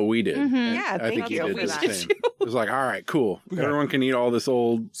 Yes. That's what we did. Yeah, I thank think you you for did the that. same. It was like, all right, cool. got Everyone can eat all this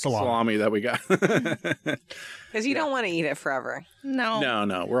old salami that we got. Because you don't want to eat it forever. No.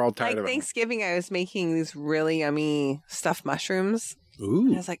 No, we're all tired Like of it. Thanksgiving, I was making these really yummy stuffed mushrooms. And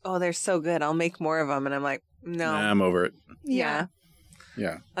I Ooh, was like, oh, they're so good. I'll make more of them. And I'm like, no. nah, I'm over it. Yeah.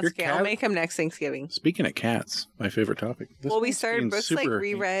 Yeah. That's Your okay. I'll cat- make them next Thanksgiving. Speaking of cats, my favorite topic. This Well, we one's started, being Brooks like super-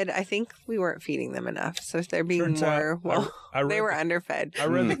 reread. I think we weren't feeding them enough. So if they're being Turns out, more, I read they were the- underfed. I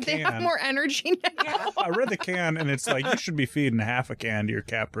read the They have can. more energy now. I read the can, and it's like you should be feeding half a can to your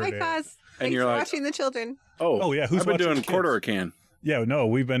cat per Hi, day. Cos. Thanks you're for like- watching the children. Oh, yeah, who's I've been watching doing the a quarter kids? a can. Yeah, no,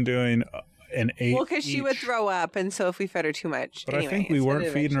 we've been doing an 8. Well, because she would each. throw up. And so if we fed her too much. But anyway, I think we so weren't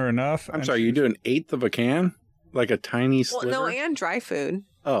did feeding her enough. I'm and sorry, she you was- do an eighth of a can? Like a tiny Well, sliver? no, and dry food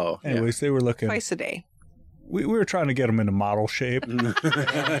Oh, yeah. Anyways, they were looking. twice a day. We were trying to get them into model shape.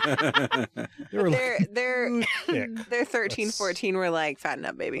 Mm. They were They're thick. they're 13, 14. We're like fatten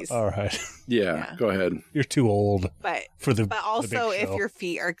up babies. All right, yeah, go ahead. you're too old But for the. but also, the big if show. your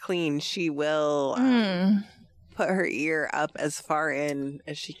feet are clean, she will Mm. put her ear up as far in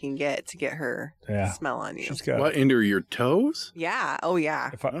as she can get to get her Yeah. smell on you. she's got. What, into your toes? Yeah. Oh yeah.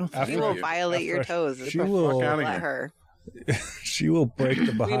 If I, Oh, She after, will you. violate your after- toes. she If you will- outta let here. her. she will break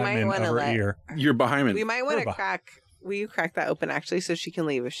the might behind end of wanna her let- ear. Your behind. We might want to Herba. crack. Will you crack that open actually, so she can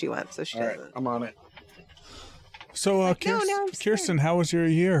leave if she wants? So she All right, doesn't. I'm on it. So, like, no, Kirsten, no, I'm Kirsten, how was your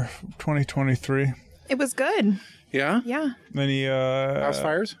year, 2023? It was good. Yeah? Yeah. Any House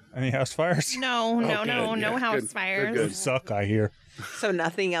fires? Any house fires? No, no, good. no, no Yeah, house good. fires. Good, Those suck, I hear. So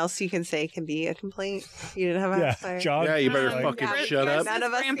nothing else you can say can be a complaint. You didn't have a Yeah, house fire? John. Yeah, you better Um, fucking yeah, shut up. None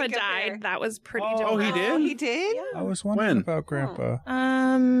of us Grandpa can compare. died. That was pretty. Oh, he dope. did? Oh, he did? I was wondering When? about Grandpa.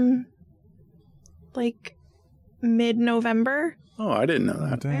 Like mid-November. Oh, I didn't know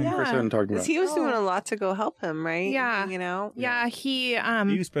that. Dang. Chris Yeah. hadn't talked about Because he was doing a lot to go help him, right? Yeah. You know? Yeah, he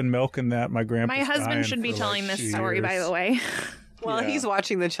He's been milking that. My grandpa. my husband should be telling this story, by the way. Well, Yeah. he's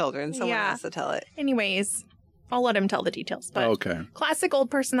watching the children. Someone Yeah. has to tell it. Anyways, I'll let him tell the details. But Okay. classic old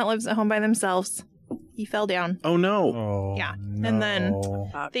person that lives at home by themselves. He fell down. Oh, no. Oh, Yeah, and then-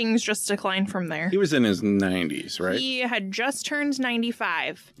 no. Things just declined from there. He was in his 90s, right? He had just turned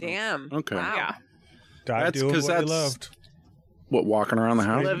 95. Damn. Okay. Wow. Yeah. died That's doing 'cause what he that's- loved. What, walking around the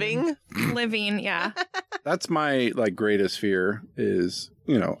house? Living. Living, yeah. That's my like greatest fear is,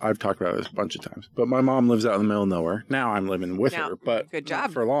 I've talked about this a bunch of times, but my mom lives out in the middle of nowhere. Now I'm living with Now, her, but good not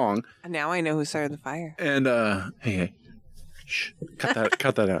job. for long. Now I know who started the fire. And hey, shh,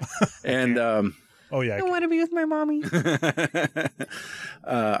 cut that out. And Oh yeah, I don't want to be with my mommy.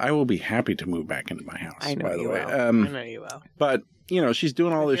 I will be happy to move back into my house. I know by the you way. will. I know you will. But she's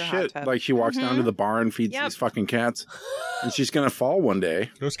doing all With this your hot shit. tub. Like she walks down to the bar and feeds Yep. these fucking cats, and she's gonna fall one day.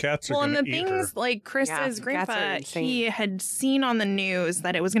 those cats are Well, and gonna the eat things her. like Chris's Yeah, cats are grandpa, insane. he had seen on the news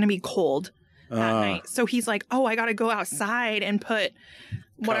that it was going to be cold that night. So he's like, oh, I got to go outside and put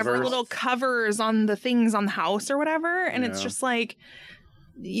whatever Covers. little covers on the things on the house or whatever. And it's Yeah. just like,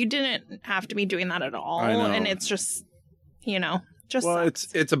 you didn't have to be doing that at all. I know. And it's just, just Well,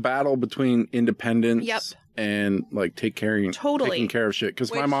 it's a battle between independence Yep. and like taking Totally. care of shit.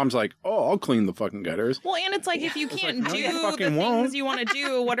 Because my Which- mom's like, oh, I'll clean the fucking gutters. Well, and it's like if you can't like, no, do you the fucking things won't. you want to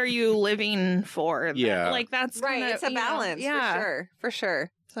do, what are you living for? Yeah. Like that's Right. kinda, It's a balance. yeah. For sure. For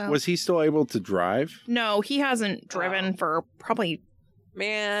sure. So. Was he still able to drive? No, he hasn't driven for probably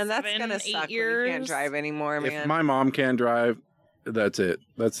Man, that's 7, gonna 8 suck when you can't years. drive anymore, man. If my mom can't drive, that's it.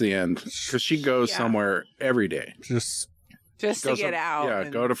 That's the end. Because she goes Yeah. somewhere every day. Just Just to Go get some- out. Yeah,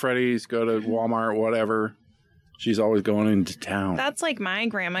 and- go to Freddy's, go to Walmart, whatever. She's always going into town. That's like my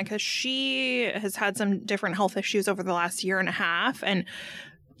grandma because she has had some different health issues over the last year and a half, and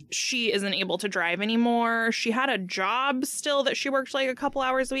she isn't able to drive anymore. She had a job still that she worked like a couple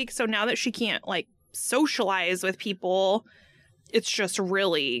hours a week, so now that she can't like socialize with people, it's just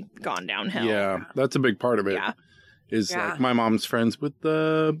really gone downhill. Yeah, that's a big part of it. Yeah. Is Yeah. like my mom's friends with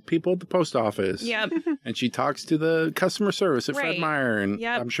the people at the post office. Yep. And she talks to the customer service at Fred Right. Meyer. And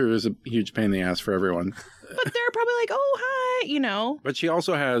Yep. I'm sure it was a huge pain in the ass for everyone. But they're probably like, oh, hi, But she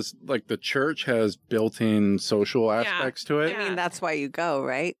also has, like, the church has built in social aspects to it. I mean, that's why you go,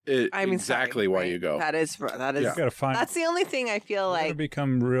 right? Exactly sorry, why right? you go. That is. you gotta find. That's the only thing I feel we're gonna like.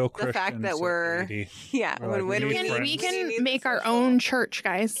 become real the Christians. fact that at we're- 80. Yeah. We're like, when we we need We friends. can need make our social. own church,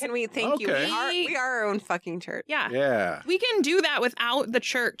 guys. Can we? Thank you. Okay. We are our own fucking church. Yeah. Yeah. We can do that without the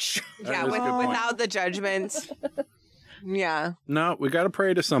church. That Yeah. is a good point. Without the judgment. Yeah. No, we got to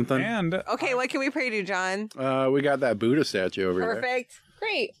pray to something. And Okay. What can we pray to, John? We got that Buddha statue over here. Perfect.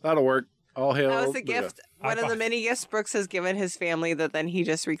 Great. That'll work. All hail. That was a Buddha. gift. One of the many gifts Brooks has given his family that then he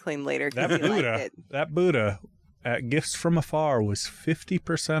just reclaimed later because That he liked Buddha, it. that Buddha at Gifts from Afar was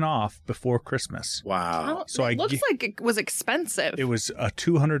 50% off before Christmas. Wow. So it looks like it was expensive. It was a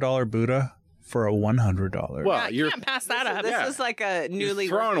 $200 Buddha for a $100. Well, Yeah, you you're can't pass that up. This Yeah. is like a newly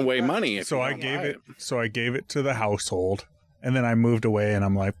throwing working away Brooks. money. If So you I don't gave buy it. I gave it to the household, and then I moved away, and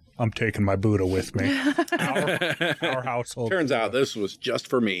I'm like, I'm taking my Buddha with me. Our household. Turns out this was just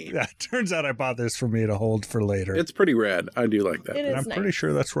for me. Yeah, turns out I bought this for me to hold for later. It's pretty rad. I do like that. It And is I'm pretty nice.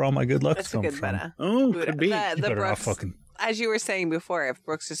 sure that's where all my good luck That's a comes good from. Buddha. Oh, Buddha. could be. You The better not Brooks, fucking. as you were saying before, if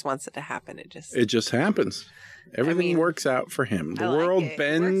Brooks just wants it to happen, it just It just happens. Everything mean, works out for him. The I like world it. It works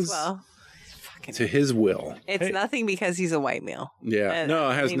bends well. Fucking- to his will. It's Hey. nothing because he's a white male. Yeah. No,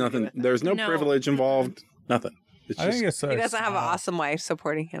 it has anything to do nothing. with it. There's no No. privilege involved. Nothing. It's I just, think it's. He doesn't have an awesome wife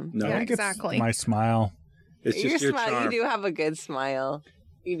supporting him. no. Yeah, I think it's exactly. my smile. It's Your just your smile, charm. you do have a good smile.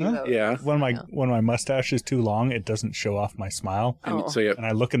 You do Huh? have- Yeah. When my mustache is too long, it doesn't show off my smile. And Oh. so yeah, And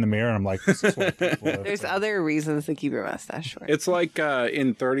I look in the mirror and I'm like, this is what people live There's for. other reasons to keep your mustache short. it's like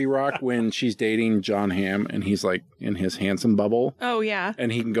in 30 Rock when she's dating John Hamm and he's like in his handsome bubble. Oh, yeah.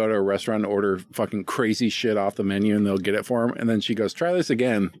 And he can go to a restaurant and order fucking crazy shit off the menu and they'll get it for him. And then she goes, try this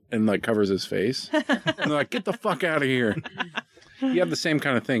again. And like covers his face. And they're like, get the fuck out of here. You have the same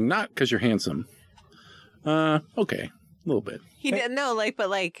kind of thing. Not because you're handsome. Okay. A little bit. He didn't know, but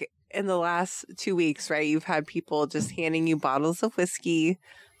in the last 2 weeks, right? You've had people just handing you bottles of whiskey,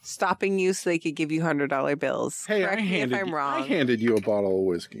 stopping you so they could give you $100 bills. Hey, Correct me if I'm I wrong. handed you a bottle of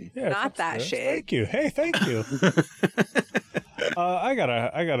whiskey. Yeah, Not that that's- shit. Thank you. Hey, thank you. I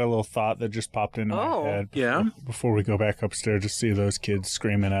got a little thought that just popped into Oh. my head. Yeah? Before we go back upstairs to see those kids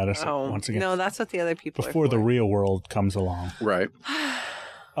screaming at us Oh, once again. no, that's what the other people Before are the for. real world comes along. Right.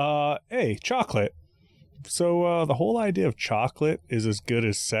 Hey, chocolate. So the whole idea of chocolate is as good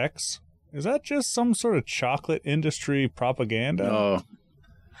as sex. Is that just some sort of chocolate industry propaganda? Oh,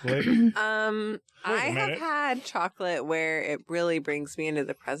 Like, I have minute. had chocolate where it really brings me into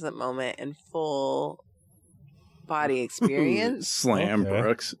the present moment and full body experience. slam, Okay.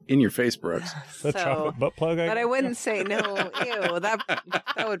 Brooks. In your face, Brooks. the chocolate butt plug. But I wouldn't say no. Ew, that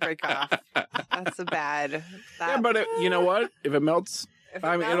would break off. That's a bad. Yeah, but you know what? If it melts, if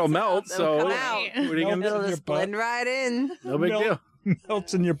I mean, it'll melt. it'll come So out. what are you gonna It'll do? your just butt. blend right in. No big Melt. deal.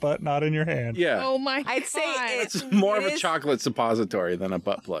 melts in your butt, not in your hand. Yeah. Oh, my I'd say God. it's It's more of it a is- chocolate suppository than a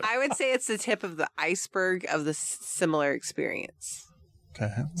butt plug. I would say it's the tip of the iceberg of the similar experience.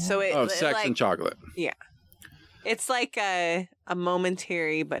 Okay. So it, Oh, it sex like, and chocolate. it's like a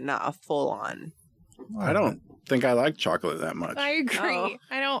momentary, but not a full on. I don't think I like chocolate that much. I agree.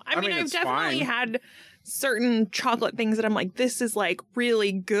 Oh. I mean, I've it's definitely fine. had certain chocolate things that I'm like, this is like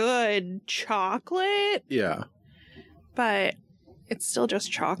really good chocolate, Yeah. but it's still just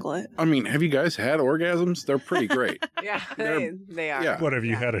chocolate. I mean, have you guys had orgasms? They're pretty great. Yeah, They're- they are. yeah. What have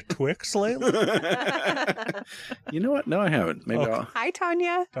you had a Twix lately? You know what? No, I haven't. Maybe Oh. I'll. Hi,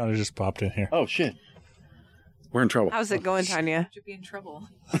 Tanya. Tanya just popped in here. Oh, shit. We're in trouble. How's it going, Tanya? Should be in trouble.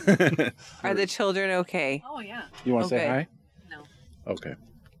 Are the children okay? Oh yeah. You want to say Okay. hi? No. Okay.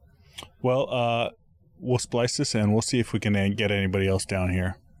 Well, we'll splice this in. We'll see if we can get anybody else down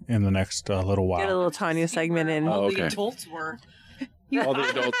here in the next little while. Get a little Tanya segment in. Oh, All okay. the adults were. All the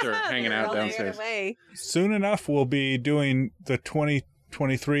adults are hanging out They're downstairs. away. Soon enough, we'll be doing the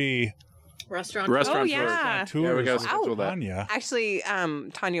 2023 Restaurant. Restaurant Oh, tours. yeah. tours. Yeah, we gotta with schedule that. Tanya. Actually,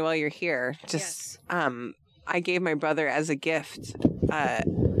 Tanya, while you're here, I gave my brother as a gift a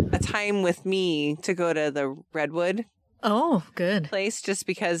time with me to go to the Redwood Oh, good. place, just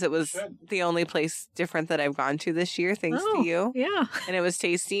because it was the only place different that I've gone to this year, thanks Oh, to you. Yeah. And it was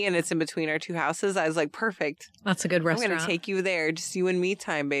tasty, and it's in between our two houses. I was like, perfect. That's a good I'm restaurant. going to take you there. Just you and me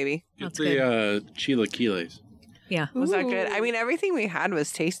time, baby. That's Get the chilaquiles. Yeah. Was that good? I Ooh. mean, everything we had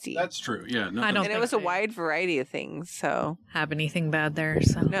was tasty. That's true. Yeah. No, I don't and it was a think they wide variety of things. So, have anything bad there.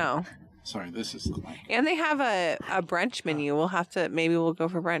 So no. Sorry, this is the mic. And they have a brunch menu. We'll have to, maybe we'll go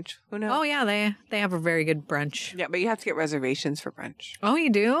for brunch. Who knows? Oh yeah, they have a very good brunch. Yeah, but you have to get reservations for brunch. Oh,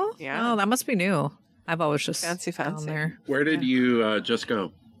 you do? Yeah. Oh, that must be new. I've always just Fancy, gone fancy. there. Where did you just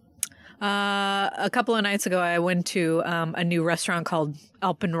go? A couple of nights ago, I went to a new restaurant called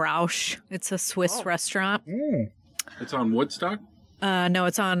Alpenrausch. It's a Swiss restaurant. It's on Woodstock. No,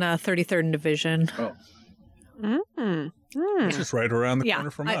 it's on 33rd and Division. Oh, It's just right around the Yeah,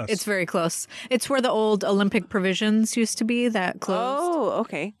 corner from us. it's very close. It's where the old Olympic Provisions used to be that closed. Oh,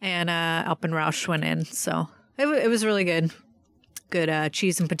 okay. And Alpenrausch went in, so it was really good. Good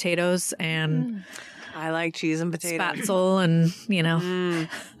cheese and potatoes and I like cheese and potatoes. Spatzel and, you know.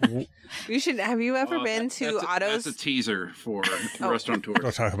 You should. Have you ever been to Otto's? That's a teaser for restaurant tours.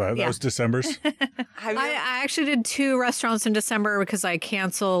 Don't talk about it. Yeah. That was December's. Have you? I actually did 2 restaurants in December because I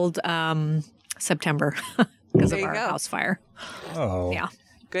canceled September because There of you our go. house fire. Oh, Yeah.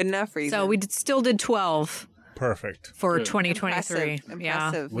 Good enough for you. So we still did 12 perfect. for Good. 2023. Yeah,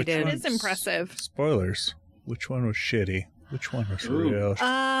 Impressive. we Which did. one? It is impressive. Spoilers. Which one was shitty? Which one was real?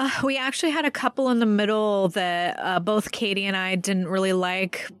 We actually had a couple in the middle that both Katie and I didn't really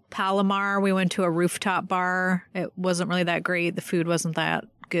like. Palomar, we went to a rooftop bar. It wasn't really that great. The food wasn't that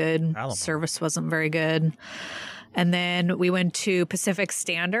good. Palomar. Service wasn't very good. And then we went to Pacific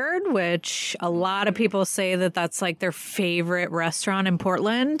Standard, which a lot of people say that that's like their favorite restaurant in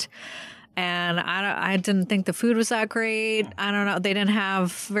Portland. And I didn't think the food was that great. I don't know. They didn't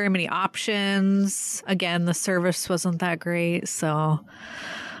have very many options. Again, the service wasn't that great. So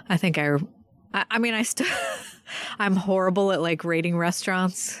I think I mean, I still, I'm horrible at like rating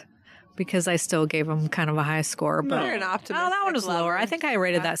restaurants because I still gave them kind of a high score. But You're an optimistic that one was lower. lover. I think I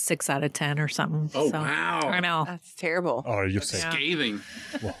rated that 6 out of 10 or something. Oh, So, wow. I know. That's terrible. Oh, you say Scathing.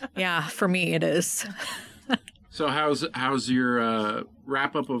 Yeah, for me it is. So how's your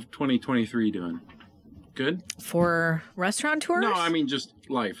wrap up of 2023 doing? Good? For restaurant tours? No, I mean just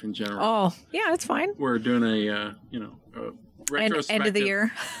life in general. Oh, yeah, it's fine. We're doing a retrospective. End of the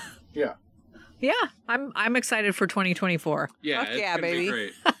year. Yeah. Yeah, I'm excited for 2024 Yeah, Fuck it's yeah, gonna be baby.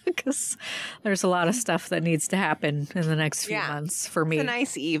 great. because there's a lot of stuff that needs to happen in the next few Yeah. months for me. It's a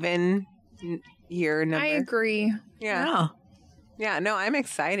nice even year number. I agree. Yeah. Yeah. Yeah. No, I'm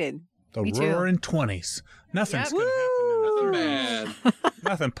excited. the Me too. roaring 20s. Nothing's Yep. going to happen. Bad.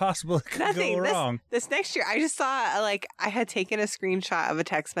 Nothing possible could Nothing. go wrong. This next year, I just saw like I had taken a screenshot of a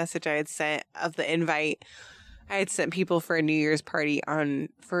text message I had sent of the invite I had sent people for a New Year's party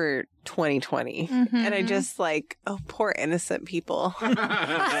for 2020, and I just like, oh, poor innocent people. They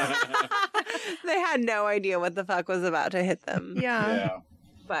had no idea what the fuck was about to hit them. Yeah.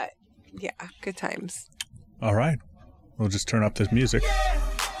 But yeah, good times. All right. We'll just turn up this music.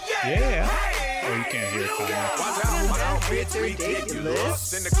 Yeah. Oh, you can't hear it, Kyle. It's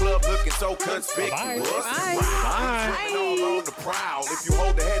ridiculous. In the club looking so conspicuous. Bye. All on the prowl. If you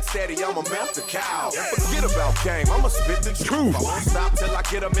hold the head steady, I'ma melt the cow. And forget about game, I'ma spit the truth. I won't stop till I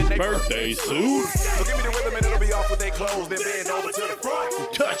get them in their birthday suit. So give me the rhythm and it'll be off with their clothes. Then bend over to the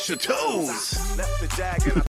front. Touch the toes. Left the jag and I